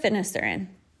sort of fitness they're in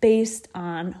based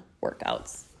on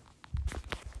workouts?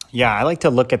 Yeah, I like to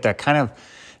look at that kind of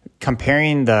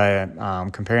comparing,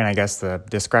 I guess, the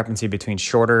discrepancy between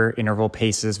shorter interval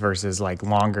paces versus like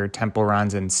longer tempo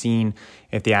runs, and seeing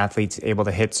if the athlete's able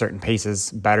to hit certain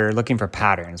paces better, looking for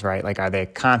patterns, right? Like, are they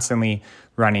constantly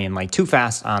running like too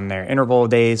fast on their interval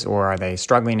days, or are they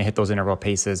struggling to hit those interval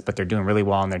paces, but they're doing really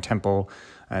well in their tempo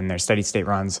and their steady state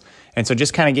runs? And so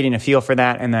just kind of getting a feel for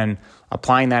that, and then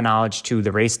applying that knowledge to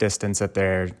the race distance that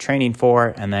they're training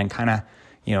for, and then kind of,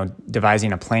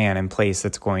 devising a plan in place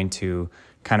that's going to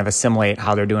kind of assimilate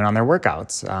how they're doing on their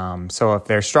workouts. So if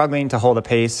they're struggling to hold a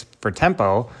pace for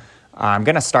tempo, I'm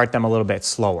going to start them a little bit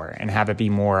slower and have it be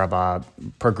more of a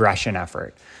progression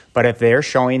effort. But if they're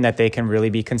showing that they can really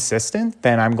be consistent,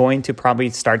 then I'm going to probably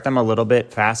start them a little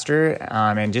bit faster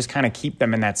and just kind of keep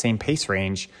them in that same pace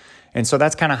range. And so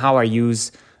that's kind of how I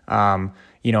use, and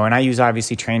I use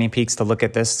obviously Training Peaks to look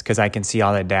at this because I can see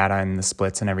all the data and the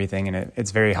splits and everything, and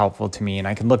it's very helpful to me. And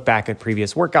I can look back at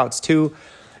previous workouts too.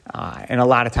 And a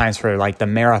lot of times for like the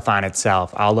marathon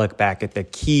itself, I'll look back at the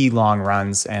key long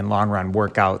runs and long run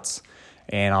workouts,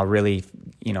 and I'll really,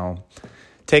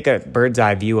 take a bird's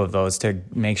eye view of those to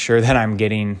make sure that I'm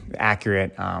getting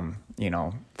accurate,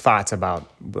 thoughts about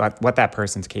what that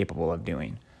person's capable of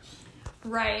doing.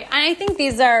 Right. And I think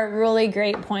these are really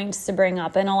great points to bring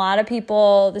up. And a lot of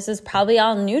people, this is probably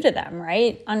all new to them,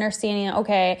 right? Understanding,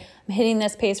 okay, I'm hitting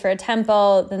this pace for a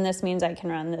tempo, then this means I can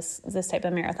run this type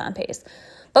of marathon pace.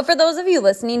 But for those of you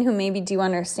listening who maybe do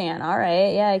understand, all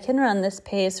right, yeah, I can run this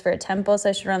pace for a tempo, so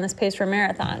I should run this pace for a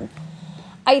marathon.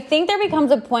 I think there becomes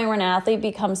a point where an athlete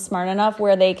becomes smart enough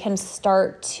where they can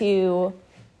start to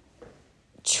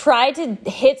try to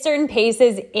hit certain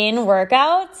paces in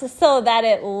workouts so that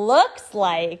it looks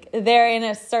like they're in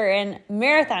a certain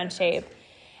marathon shape.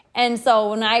 And so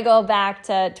when I go back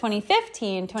to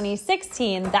 2015,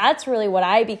 2016, that's really what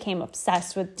I became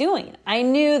obsessed with doing. I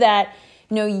knew that,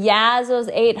 those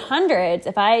 800s,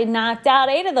 if I knocked out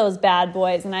 8 of those bad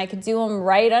boys and I could do them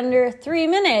right under 3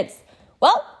 minutes,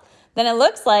 well, then it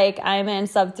looks like I'm in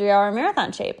sub 3 hour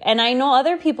marathon shape. And I know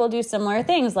other people do similar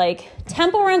things. Like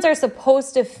tempo runs are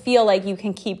supposed to feel like you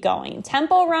can keep going.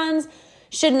 Tempo runs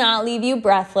should not leave you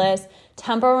breathless.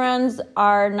 Tempo runs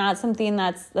are not something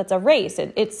that's a race.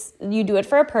 It's you do it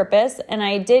for a purpose. And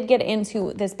I did get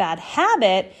into this bad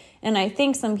habit, and I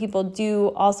think some people do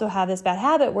also have this bad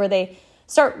habit where they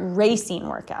start racing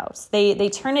workouts. They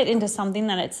turn it into something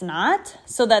that it's not,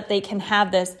 so that they can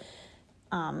have this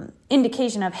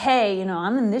indication of, hey,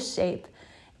 I'm in this shape.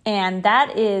 And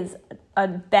that is a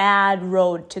bad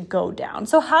road to go down.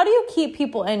 So how do you keep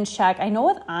people in check? I know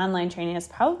with online training, it's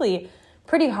probably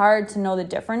pretty hard to know the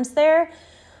difference there.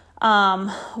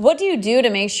 What do you do to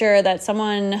make sure that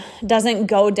someone doesn't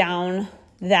go down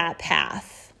that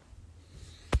path?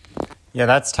 Yeah,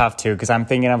 that's tough too, because I'm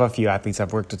thinking of a few athletes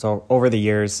I've worked with over the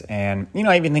years. And,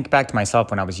 I even think back to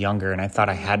myself when I was younger, and I thought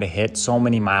I had to hit so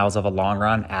many miles of a long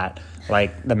run at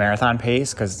like the marathon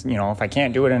pace, because, if I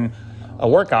can't do it in a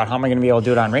workout, how am I going to be able to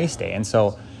do it on race day? And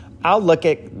so I'll look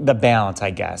at the balance,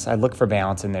 I guess. I look for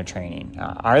balance in their training.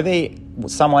 Are they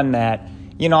someone that,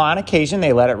 on occasion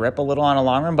they let it rip a little on a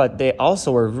long run, but they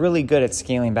also are really good at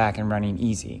scaling back and running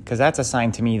easy? Because that's a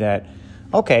sign to me that,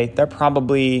 okay, they're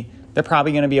probably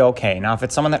going to be okay. Now, if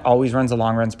it's someone that always runs a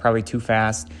long run, it's probably too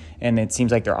fast, and it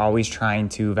seems like they're always trying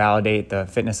to validate the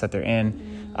fitness that they're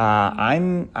in,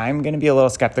 I'm going to be a little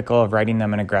skeptical of writing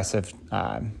them an aggressive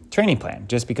training plan,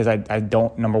 just because I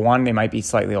don't, number one, they might be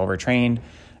slightly overtrained,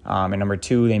 and number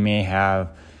two, they may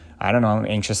have I don't know,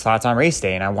 anxious thoughts on race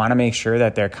day. And I want to make sure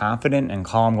that they're confident and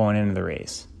calm going into the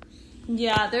race.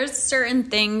 Yeah, there's certain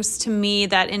things to me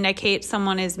that indicate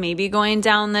someone is maybe going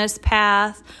down this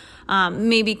path.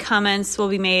 Maybe comments will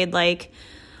be made like,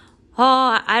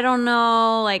 oh, I don't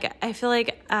know, like, I feel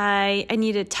like I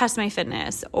need to test my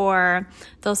fitness. Or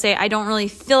they'll say, I don't really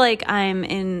feel like I'm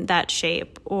in that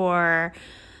shape. Or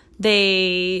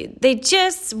they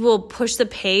just will push the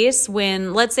pace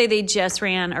when, let's say they just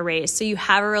ran a race. So you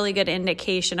have a really good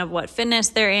indication of what fitness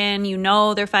they're in, you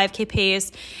know their 5K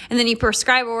pace, and then you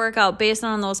prescribe a workout based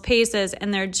on those paces,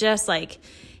 and they're just like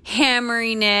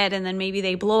hammering it, and then maybe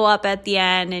they blow up at the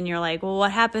end, and you're like, well,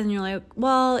 what happened? And you're like,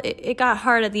 well, it got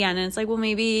hard at the end. And it's like, well,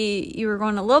 maybe you were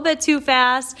going a little bit too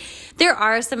fast. There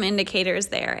are some indicators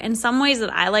there. And some ways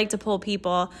that I like to pull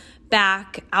people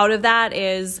back out of that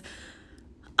is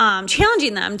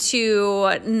challenging them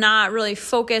to not really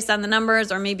focus on the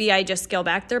numbers, or maybe I just scale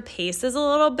back their paces a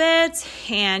little bit.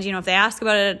 And, if they ask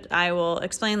about it, I will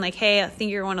explain like, hey, I think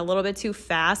you're going a little bit too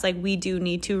fast. Like, we do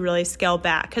need to really scale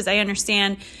back, because I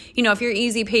understand, if your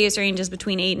easy pace range is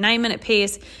between 8 and 9 minute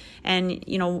pace, and,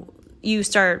 you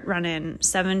start running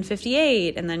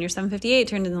 7:58, and then your 7:58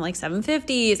 turns into like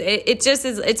 7:50s. It just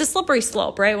is, it's a slippery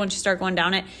slope, right? Once you start going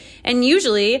down it. And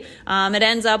usually it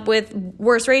ends up with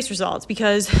worse race results,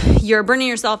 because you're burning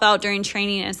yourself out during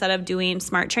training instead of doing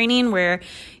smart training, where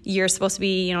you're supposed to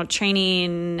be,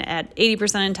 training at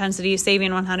 80% intensity, saving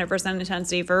 100%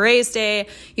 intensity for race day.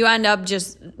 You end up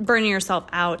just burning yourself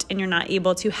out, and you're not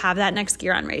able to have that next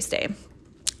gear on race day.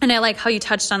 And I like how you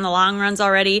touched on the long runs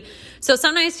already. So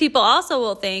sometimes people also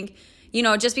will think,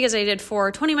 just because I did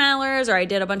 4 20-milers or I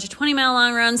did a bunch of 20-mile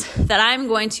long runs, that I'm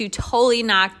going to totally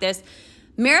knock this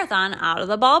marathon out of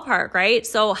the ballpark, right?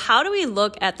 So how do we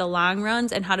look at the long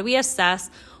runs, and how do we assess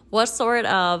what sort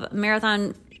of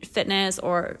marathon fitness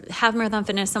or half marathon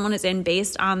fitness someone is in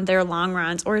based on their long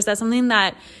runs? Or is that something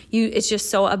that it's just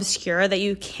so obscure that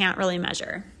you can't really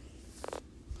measure?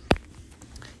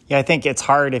 Yeah, I think it's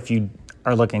hard if you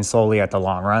are looking solely at the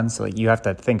long run. So you have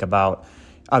to think about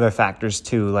other factors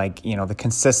too, like, the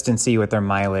consistency with their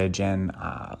mileage and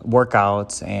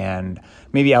workouts, and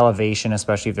maybe elevation,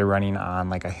 especially if they're running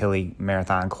on like a hilly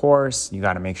marathon course. You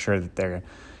got to make sure that they're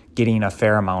getting a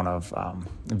fair amount of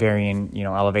varying,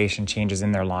 elevation changes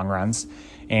in their long runs.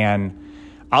 And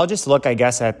I'll just look, I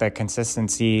guess, at the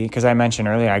consistency, because I mentioned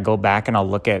earlier, I go back and I'll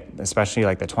look at especially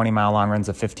like the 20-mile long runs,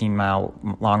 the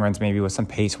 15-mile long runs, maybe with some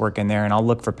pace work in there, and I'll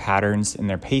look for patterns in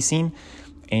their pacing.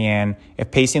 And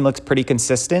if pacing looks pretty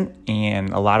consistent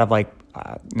and a lot of like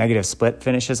negative split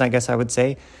finishes, I guess I would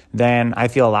say, then I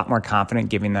feel a lot more confident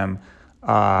giving them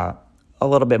a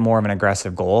little bit more of an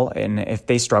aggressive goal. And if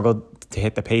they struggle to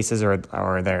hit the paces, or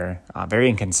they're very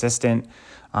inconsistent,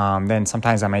 then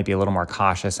sometimes I might be a little more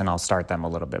cautious, and I'll start them a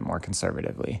little bit more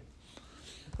conservatively.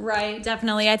 Right,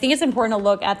 definitely. I think it's important to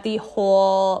look at the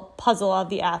whole puzzle of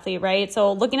the athlete, right?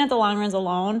 So looking at the long runs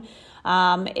alone,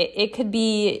 it could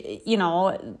be,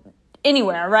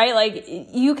 anywhere, right? Like,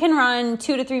 you can run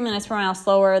 2 to 3 minutes per mile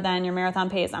slower than your marathon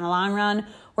pace on a long run,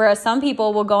 whereas some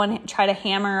people will go and try to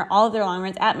hammer all of their long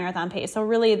runs at marathon pace. So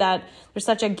really that there's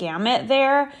such a gamut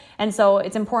there. And so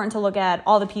it's important to look at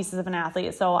all the pieces of an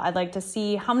athlete. So I'd like to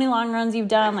see how many long runs you've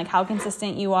done, like how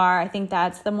consistent you are. I think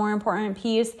that's the more important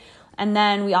piece. And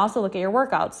then we also look at your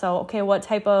workouts. So, okay, what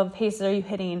type of paces are you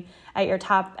hitting at your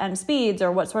top end speeds,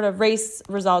 or what sort of race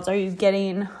results are you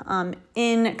getting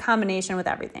in combination with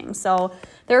everything? So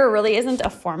there really isn't a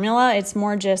formula. It's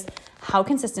more just how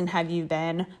consistent have you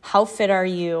been, how fit are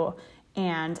you,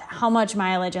 and how much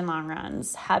mileage and long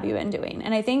runs have you been doing.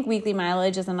 And I think weekly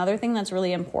mileage is another thing that's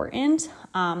really important.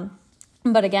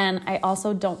 But again, I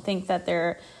also don't think that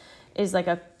there is like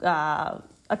a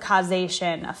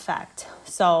causation effect.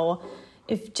 So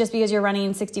if just because you're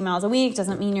running 60 miles a week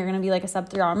doesn't mean you're going to be like a sub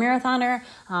 3 hour marathoner,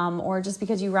 or just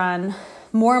because you run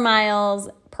more miles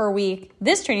per week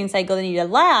this training cycle than you did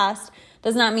last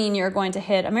does not mean you're going to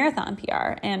hit a marathon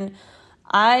PR. And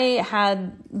I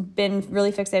had been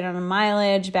really fixated on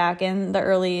mileage back in the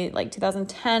early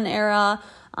 2010 era.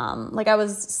 I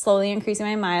was slowly increasing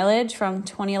my mileage from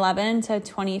 2011 to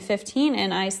 2015,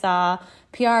 and I saw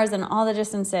PRs in all the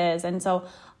distances. And so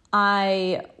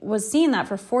I was seeing that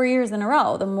for 4 years in a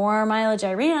row. The more mileage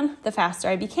I ran, the faster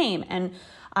I became. And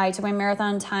I took my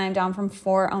marathon time down from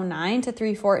 4:09 to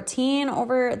 3:14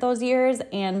 over those years.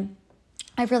 And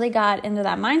I really got into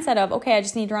that mindset of, okay, I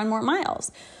just need to run more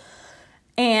miles.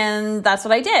 And that's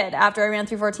what I did. After I ran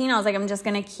 3:14, I was like, I'm just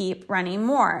going to keep running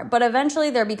more. But eventually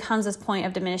there becomes this point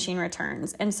of diminishing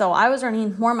returns. And so I was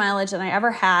running more mileage than I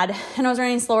ever had, and I was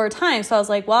running slower times. So I was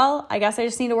like, well, I guess I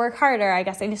just need to work harder. I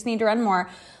guess I just need to run more.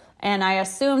 And I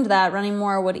assumed that running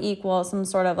more would equal some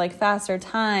sort of like faster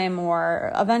time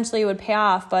or eventually it would pay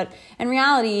off. But in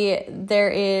reality, there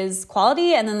is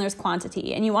quality and then there's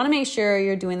quantity. And you want to make sure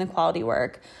you're doing the quality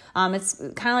work. It's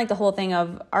kind of like the whole thing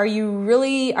of, are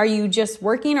you just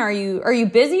working? Are you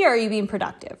busy or are you being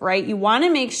productive, right? You want to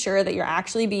make sure that you're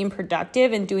actually being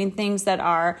productive and doing things that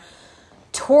are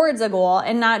towards a goal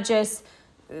and not just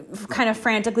kind of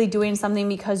frantically doing something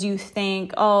because you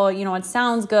think, oh, it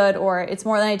sounds good or it's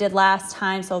more than I did last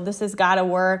time, so this has got to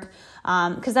work,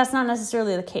 because that's not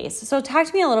necessarily the case. So talk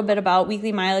to me a little bit about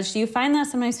weekly mileage. Do you find that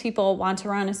sometimes people want to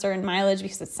run a certain mileage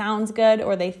because it sounds good,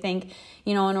 or they think,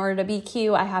 in order to be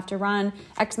Q, I have to run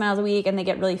X miles a week, and they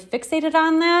get really fixated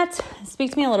on that?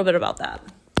 Speak to me a little bit about that.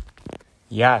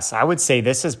 Yes, I would say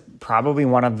this is probably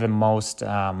one of the most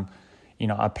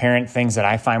apparent things that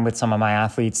I find with some of my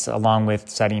athletes, along with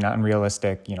setting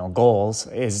unrealistic, goals,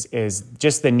 is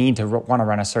just the need to want to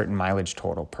run a certain mileage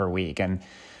total per week. And,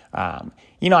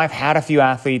 I've had a few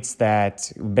athletes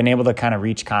that we've been able to kind of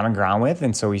reach common ground with.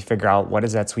 And so we figure out what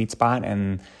is that sweet spot.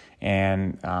 And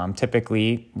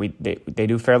typically they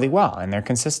do fairly well and they're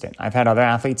consistent. I've had other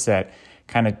athletes that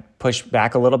kind of push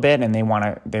back a little bit and they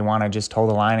want to just toe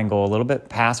the line and go a little bit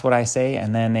past what I say.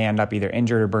 And then they end up either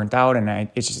injured or burnt out. And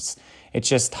it's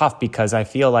just tough because I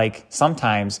feel like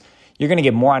sometimes you're going to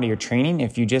get more out of your training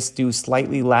if you just do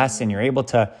slightly less and you're able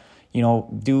to,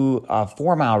 do a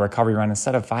 4-mile recovery run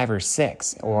instead of 5 or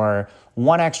 6, or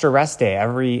one extra rest day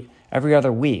every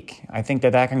other week. I think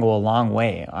that can go a long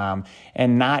way.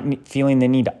 And not feeling the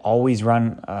need to always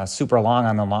run super long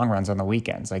on the long runs on the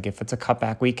weekends. Like if it's a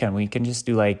cutback weekend, we can just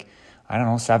do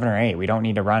 7 or 8. We don't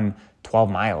need to run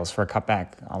 12 miles for a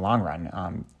cutback, a long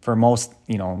run, for most,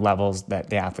 levels that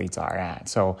the athletes are at.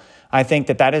 So I think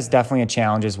that is definitely a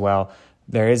challenge as well.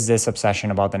 There is this obsession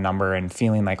about the number and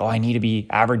feeling like, I need to be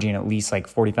averaging at least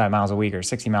 45 miles a week or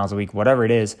 60 miles a week, whatever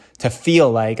it is, to feel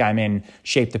like I'm in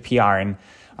shape to PR.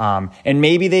 And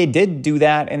maybe they did do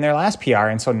that in their last PR.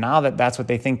 And so now that's what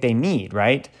they think they need,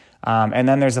 right? And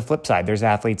then there's the flip side. There's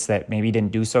athletes that maybe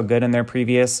didn't do so good in their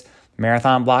previous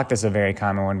marathon block. This is a very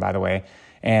common one, by the way.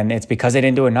 And it's because they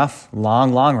didn't do enough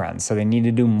long runs. So they need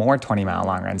to do more 20-mile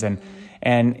long runs.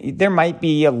 And there might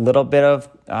be a little bit of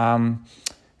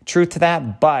truth to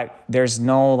that, but there's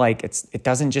no, it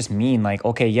doesn't just mean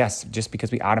okay, yes, just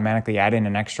because we automatically add in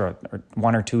an extra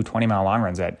 1 or 2 20-mile long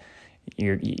runs that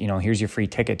here's your free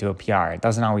ticket to a PR. It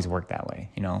doesn't always work that way,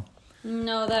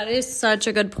 No, that is such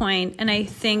a good point. And I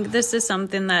think this is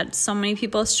something that so many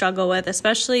people struggle with,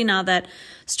 especially now that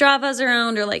Strava's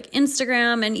around or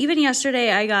Instagram. And even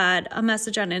yesterday, I got a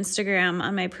message on Instagram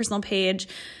on my personal page,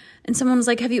 and someone was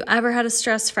like, have you ever had a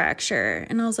stress fracture?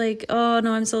 And I was like, oh,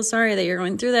 no, I'm so sorry that you're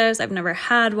going through this. I've never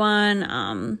had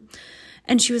one.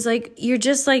 And she was like, you're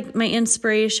just my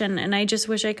inspiration, and I just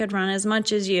wish I could run as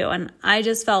much as you. And I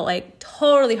just felt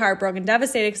totally heartbroken,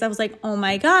 devastated, because I was like, oh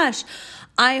my gosh,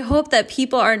 I hope that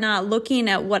people are not looking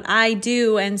at what I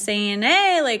do and saying,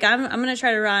 hey, I'm going to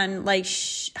try to run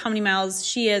how many miles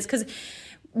she is. Because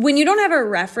when you don't have a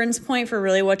reference point for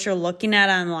really what you're looking at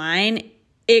online,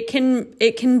 it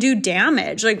can do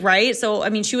damage, right? So, I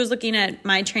mean, she was looking at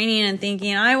my training and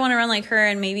thinking, I want to run like her.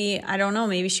 And maybe, I don't know,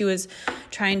 maybe she was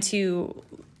trying to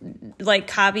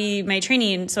copy my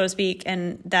training, so to speak.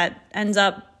 And that ends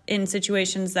up in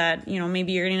situations that,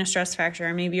 maybe you're getting a stress fracture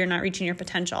or maybe you're not reaching your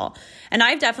potential. And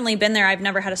I've definitely been there. I've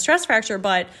never had a stress fracture,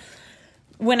 but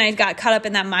when I got caught up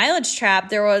in that mileage trap,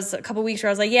 there was a couple weeks where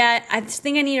I was like, yeah, I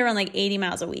think I need to run 80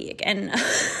 miles a week. And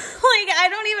I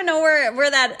don't even know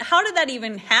how did that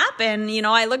even happen?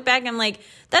 I look back and I'm like,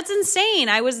 that's insane.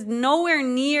 I was nowhere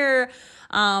near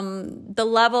the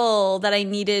level that I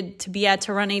needed to be at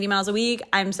to run 80 miles a week.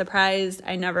 I'm surprised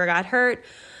I never got hurt.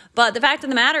 But the fact of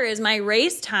the matter is my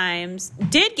race times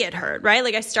did get hurt, right?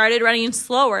 I started running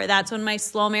slower. That's when my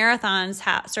slow marathons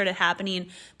started happening.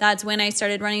 That's when I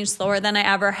started running slower than I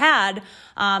ever had.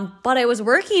 But I was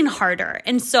working harder.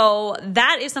 And so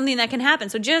that is something that can happen.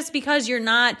 So just because you're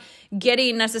not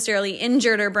getting necessarily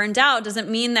injured or burned out doesn't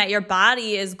mean that your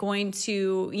body is going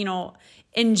to,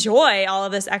 enjoy all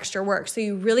of this extra work. So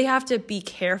you really have to be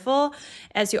careful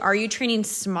as to, are you training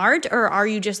smart or are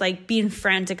you just being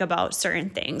frantic about certain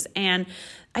things? And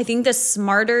I think the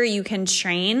smarter you can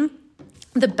train,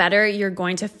 the better you're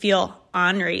going to feel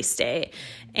on race day.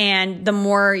 and the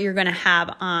more you're going to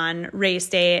have on race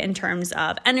day in terms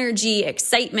of energy,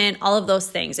 excitement, all of those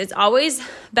things. It's always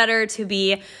better to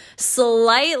be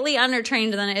slightly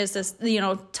undertrained than it is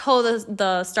to, toe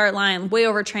the start line, way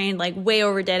overtrained, like way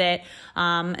overdid it.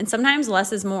 And sometimes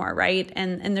less is more, right?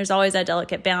 And there's always that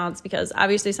delicate balance, because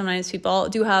obviously sometimes people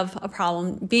do have a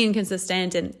problem being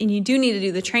consistent, and you do need to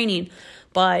do the training,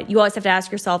 but you always have to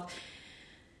ask yourself,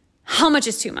 how much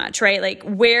is too much, right? Like,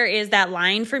 where is that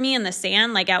line for me in the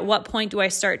sand? Like, at what point do I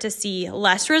start to see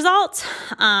less results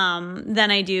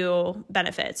than I do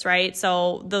benefits, right?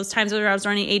 So those times where I was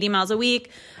running 80 miles a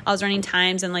week, I was running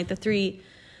times in like the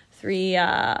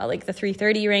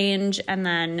 330 range. And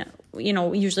then,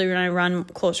 usually when I run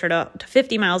closer to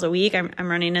 50 miles a week, I'm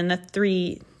running in the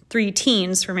three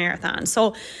teens for marathons.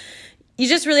 So you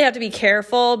just really have to be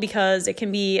careful, because it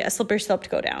can be a slippery slope to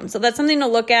go down. So that's something to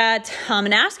look at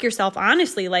and ask yourself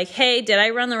honestly, like, hey, did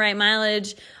I run the right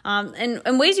mileage?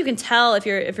 And ways you can tell if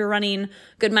you're running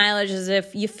good mileage is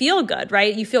if you feel good,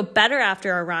 right? You feel better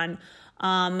after a run.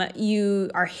 You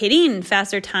are hitting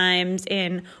faster times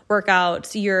in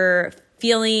workouts. You're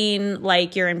feeling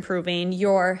like you're improving.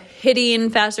 You're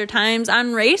hitting faster times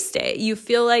on race day. You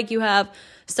feel like you have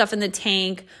stuff in the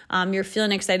tank. You're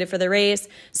feeling excited for the race.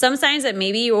 Some signs that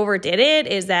maybe you overdid it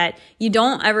is that you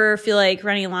don't ever feel like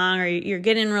running long, or you're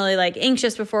getting really like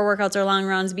anxious before workouts or long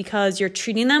runs, because you're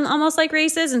treating them almost like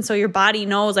races. And so your body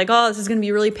knows like, oh, this is going to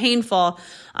be really painful.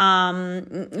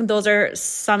 Those are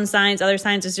some signs. Other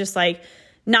signs is just like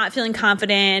not feeling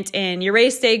confident in your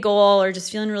race day goal, or just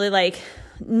feeling really like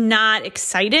not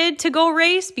excited to go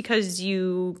race, because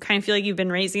you kind of feel like you've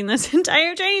been racing this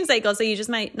entire training cycle. So you just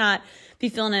might not be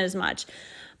feeling it as much.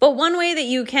 But one way that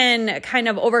you can kind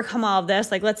of overcome all of this,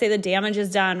 like let's say the damage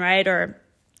is done, right? Or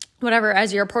whatever,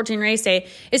 as you're approaching race day,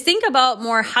 is think about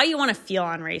more how you want to feel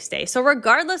on race day. So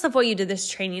regardless of what you did this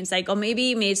training cycle, maybe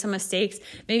you made some mistakes,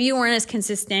 maybe you weren't as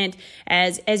consistent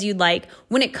as you'd like.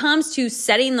 When it comes to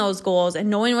setting those goals and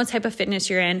knowing what type of fitness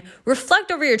you're in,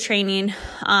 reflect over your training,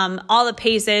 all the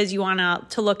paces you want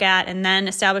to look at, and then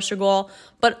establish your goal.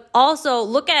 But also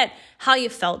look at how you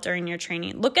felt during your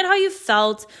training. Look at how you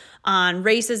felt on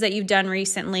races that you've done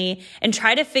recently, and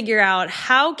try to figure out,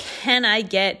 how can I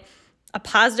get a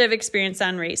positive experience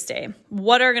on race day?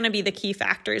 What are going to be the key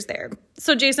factors there?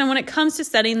 So Jason, when it comes to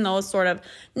setting those sort of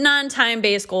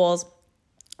non-time-based goals,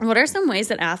 what are some ways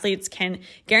that athletes can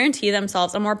guarantee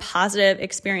themselves a more positive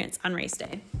experience on race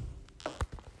day?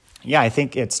 Yeah, I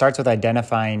think it starts with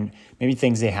identifying maybe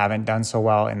things they haven't done so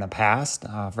well in the past.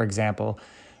 For example,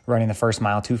 running the first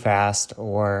mile too fast,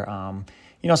 or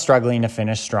struggling to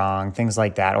finish strong, things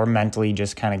like that, or mentally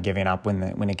just kind of giving up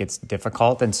when it gets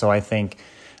difficult. And so I think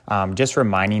just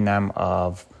reminding them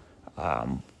of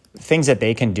things that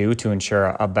they can do to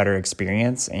ensure a better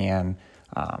experience. And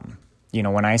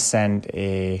when I send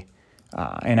an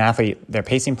athlete their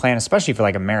pacing plan, especially for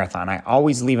like a marathon, I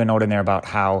always leave a note in there about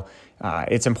how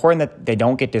it's important that they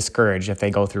don't get discouraged if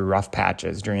they go through rough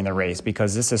patches during the race,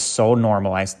 because this is so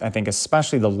normal. I think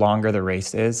especially the longer the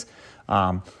race is.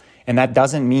 And that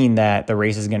doesn't mean that the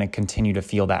race is going to continue to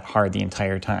feel that hard the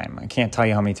entire time. I can't tell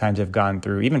you how many times I've gone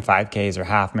through even 5Ks or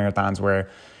half marathons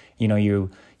where, you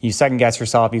second guess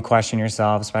yourself, you question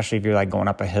yourself, especially if you're like going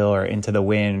up a hill or into the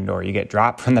wind, or you get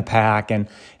dropped from the pack. And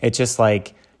it's just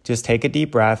like, just take a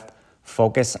deep breath,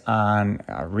 focus on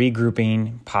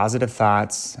regrouping, positive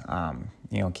thoughts,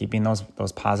 keeping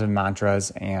those positive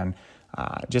mantras, and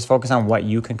just focus on what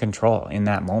you can control in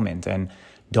that moment. And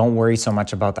don't worry so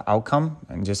much about the outcome,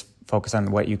 and just focus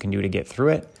on what you can do to get through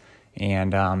it.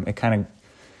 And it kind of,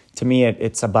 to me,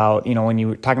 it's about, when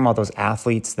you're talking about those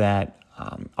athletes that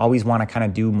always want to kind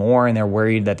of do more, and they're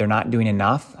worried that they're not doing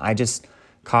enough. I just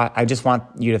want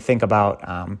you to think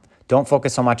about, don't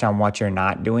focus so much on what you're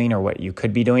not doing or what you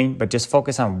could be doing, but just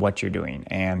focus on what you're doing,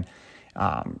 and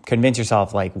convince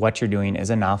yourself like what you're doing is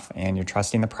enough, and you're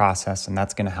trusting the process, and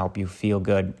that's going to help you feel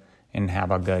good and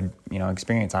have a good,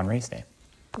 experience on race day.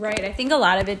 Right. I think a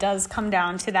lot of it does come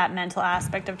down to that mental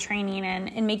aspect of training,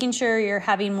 and making sure you're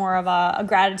having more of a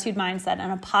gratitude mindset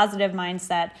and a positive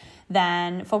mindset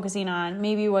than focusing on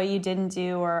maybe what you didn't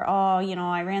do, or,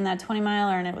 I ran that 20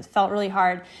 miler and it felt really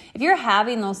hard. If you're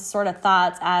having those sort of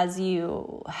thoughts as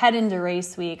you head into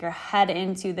race week or head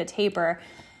into the taper,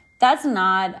 that's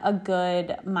not a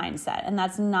good mindset, and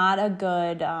that's not a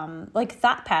good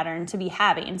thought pattern to be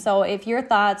having. So if your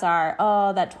thoughts are,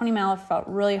 oh, that 20 mile felt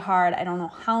really hard, I don't know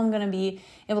how I'm going to be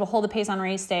able to hold the pace on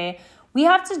race day, we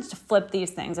have to flip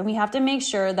these things, and we have to make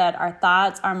sure that our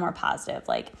thoughts are more positive.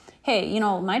 Like, hey,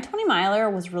 my 20 miler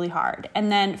was really hard,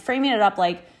 and then framing it up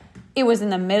like it was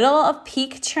in the middle of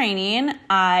peak training.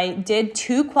 I did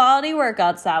 2 quality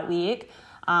workouts that week.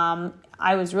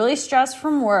 I was really stressed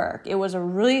from work. It was a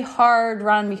really hard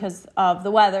run because of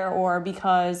the weather or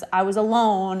because I was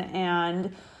alone,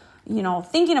 and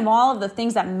thinking of all of the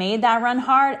things that made that run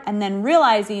hard, and then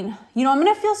realizing, I'm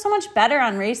going to feel so much better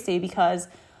on race day because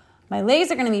my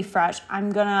legs are going to be fresh.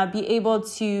 I'm going to be able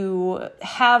to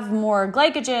have more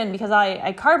glycogen because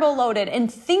I carbo loaded,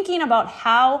 and thinking about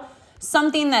how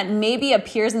something that maybe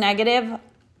appears negative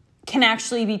can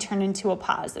actually be turned into a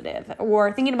positive.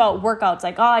 Or thinking about workouts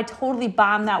like, I totally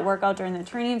bombed that workout during the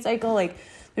training cycle. Like,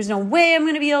 there's no way I'm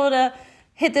going to be able to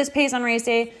hit this pace on race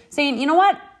day. Saying, you know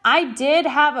what? I did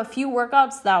have a few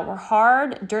workouts that were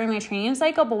hard during my training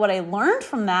cycle, but what I learned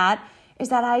from that is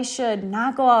that I should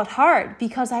not go out hard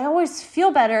because I always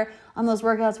feel better on those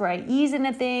workouts where I ease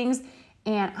into things,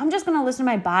 and I'm just going to listen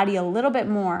to my body a little bit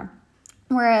more.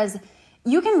 Whereas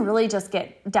you can really just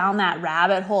get down that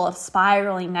rabbit hole of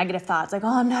spiraling negative thoughts like,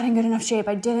 I'm not in good enough shape.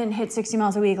 I didn't hit 60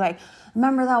 miles a week. Like,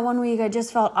 remember that one week I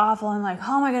just felt awful and like,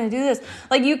 how am I going to do this?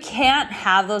 Like, you can't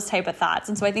have those type of thoughts.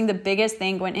 And so I think the biggest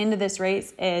thing going into this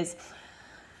race is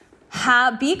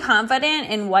be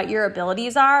confident in what your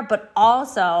abilities are, but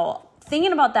also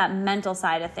thinking about that mental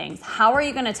side of things. How are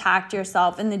you going to talk to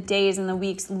yourself in the days and the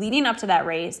weeks leading up to that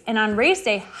race? And on race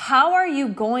day, how are you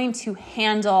going to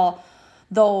handle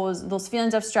those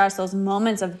feelings of stress, those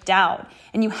moments of doubt?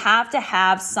 And you have to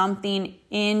have something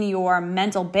in your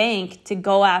mental bank to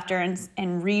go after and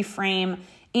reframe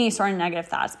any sort of negative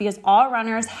thoughts, because all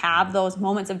runners have those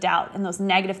moments of doubt and those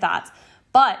negative thoughts.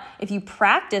 But if you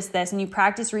practice this and you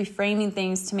practice reframing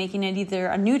things to making it either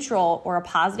a neutral or a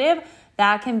positive,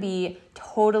 that can be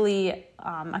totally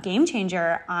a game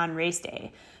changer on race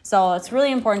day. So it's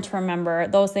really important to remember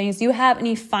those things. Do you have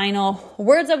any final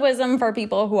words of wisdom for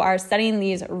people who are setting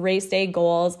these race day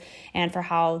goals and for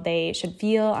how they should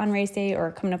feel on race day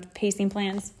or coming up with pacing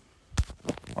plans?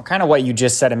 Well, kind of what you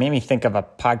just said, it made me think of a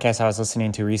podcast I was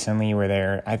listening to recently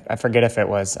where I forget if it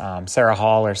was Sarah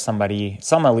Hall or some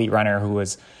elite runner who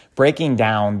was breaking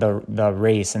down the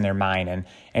race in their mind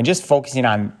and just focusing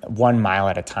on 1 mile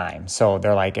at a time. So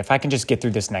they're like, if I can just get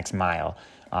through this next mile,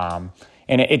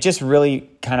 and it just really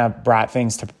kind of brought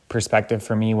things to perspective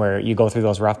for me where you go through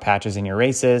those rough patches in your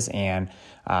races. And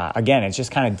again, it's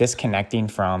just kind of disconnecting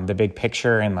from the big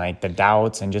picture and like the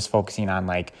doubts and just focusing on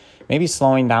like maybe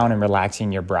slowing down and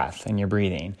relaxing your breath and your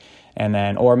breathing. And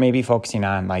then, or maybe focusing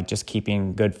on like just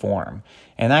keeping good form.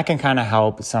 And that can kind of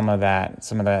help some of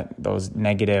those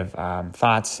negative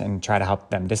thoughts and try to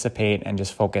help them dissipate and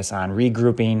just focus on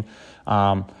regrouping,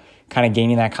 kind of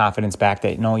gaining that confidence back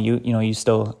that, you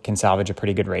still can salvage a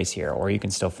pretty good race here, or you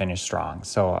can still finish strong.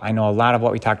 So I know a lot of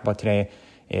what we talked about today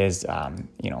is,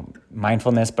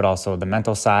 mindfulness, but also the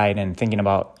mental side and thinking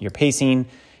about your pacing.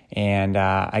 And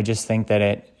I just think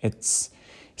that it's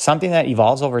something that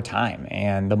evolves over time.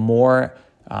 And the more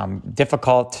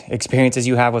difficult experiences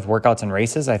you have with workouts and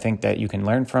races, I think that you can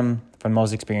learn from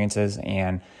those experiences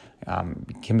and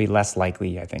can be less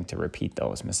likely, I think, to repeat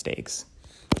those mistakes.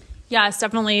 Yes,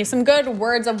 definitely some good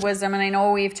words of wisdom. And I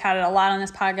know we've chatted a lot on this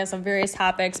podcast of various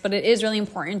topics, but it is really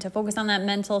important to focus on that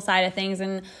mental side of things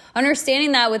and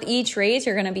understanding that with each race,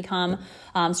 you're going to become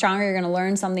stronger. You're going to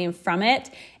learn something from it.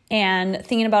 And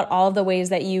thinking about all of the ways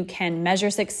that you can measure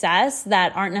success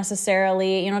that aren't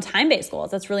necessarily, time-based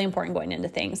goals. That's really important going into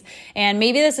things. And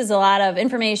maybe this is a lot of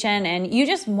information and you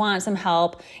just want some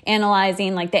help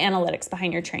analyzing like the analytics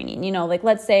behind your training. Like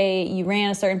let's say you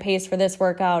ran a certain pace for this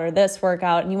workout or this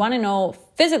workout and you want to know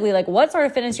physically like what sort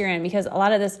of fitness you're in, because a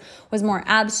lot of this was more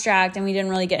abstract and we didn't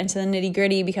really get into the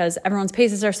nitty-gritty because everyone's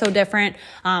paces are so different.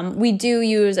 We do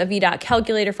use a VDOT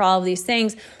calculator for all of these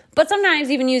things. But sometimes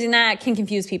even using that can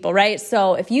confuse people, right?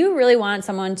 So if you really want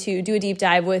someone to do a deep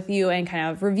dive with you and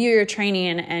kind of review your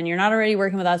training and you're not already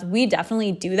working with us, we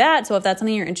definitely do that. So if that's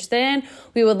something you're interested in,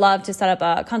 we would love to set up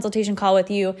a consultation call with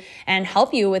you and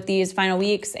help you with these final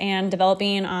weeks and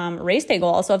developing race day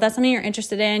goals. So if that's something you're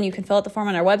interested in, you can fill out the form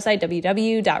on our website,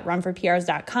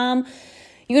 www.runforprs.com.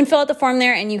 You can fill out the form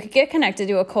there and you can get connected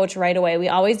to a coach right away. We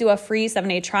always do a free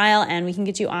 7-day trial and we can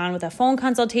get you on with a phone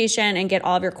consultation and get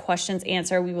all of your questions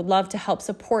answered. We would love to help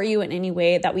support you in any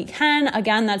way that we can.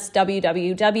 Again, that's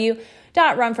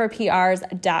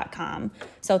www.runforprs.com.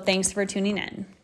 So thanks for tuning in.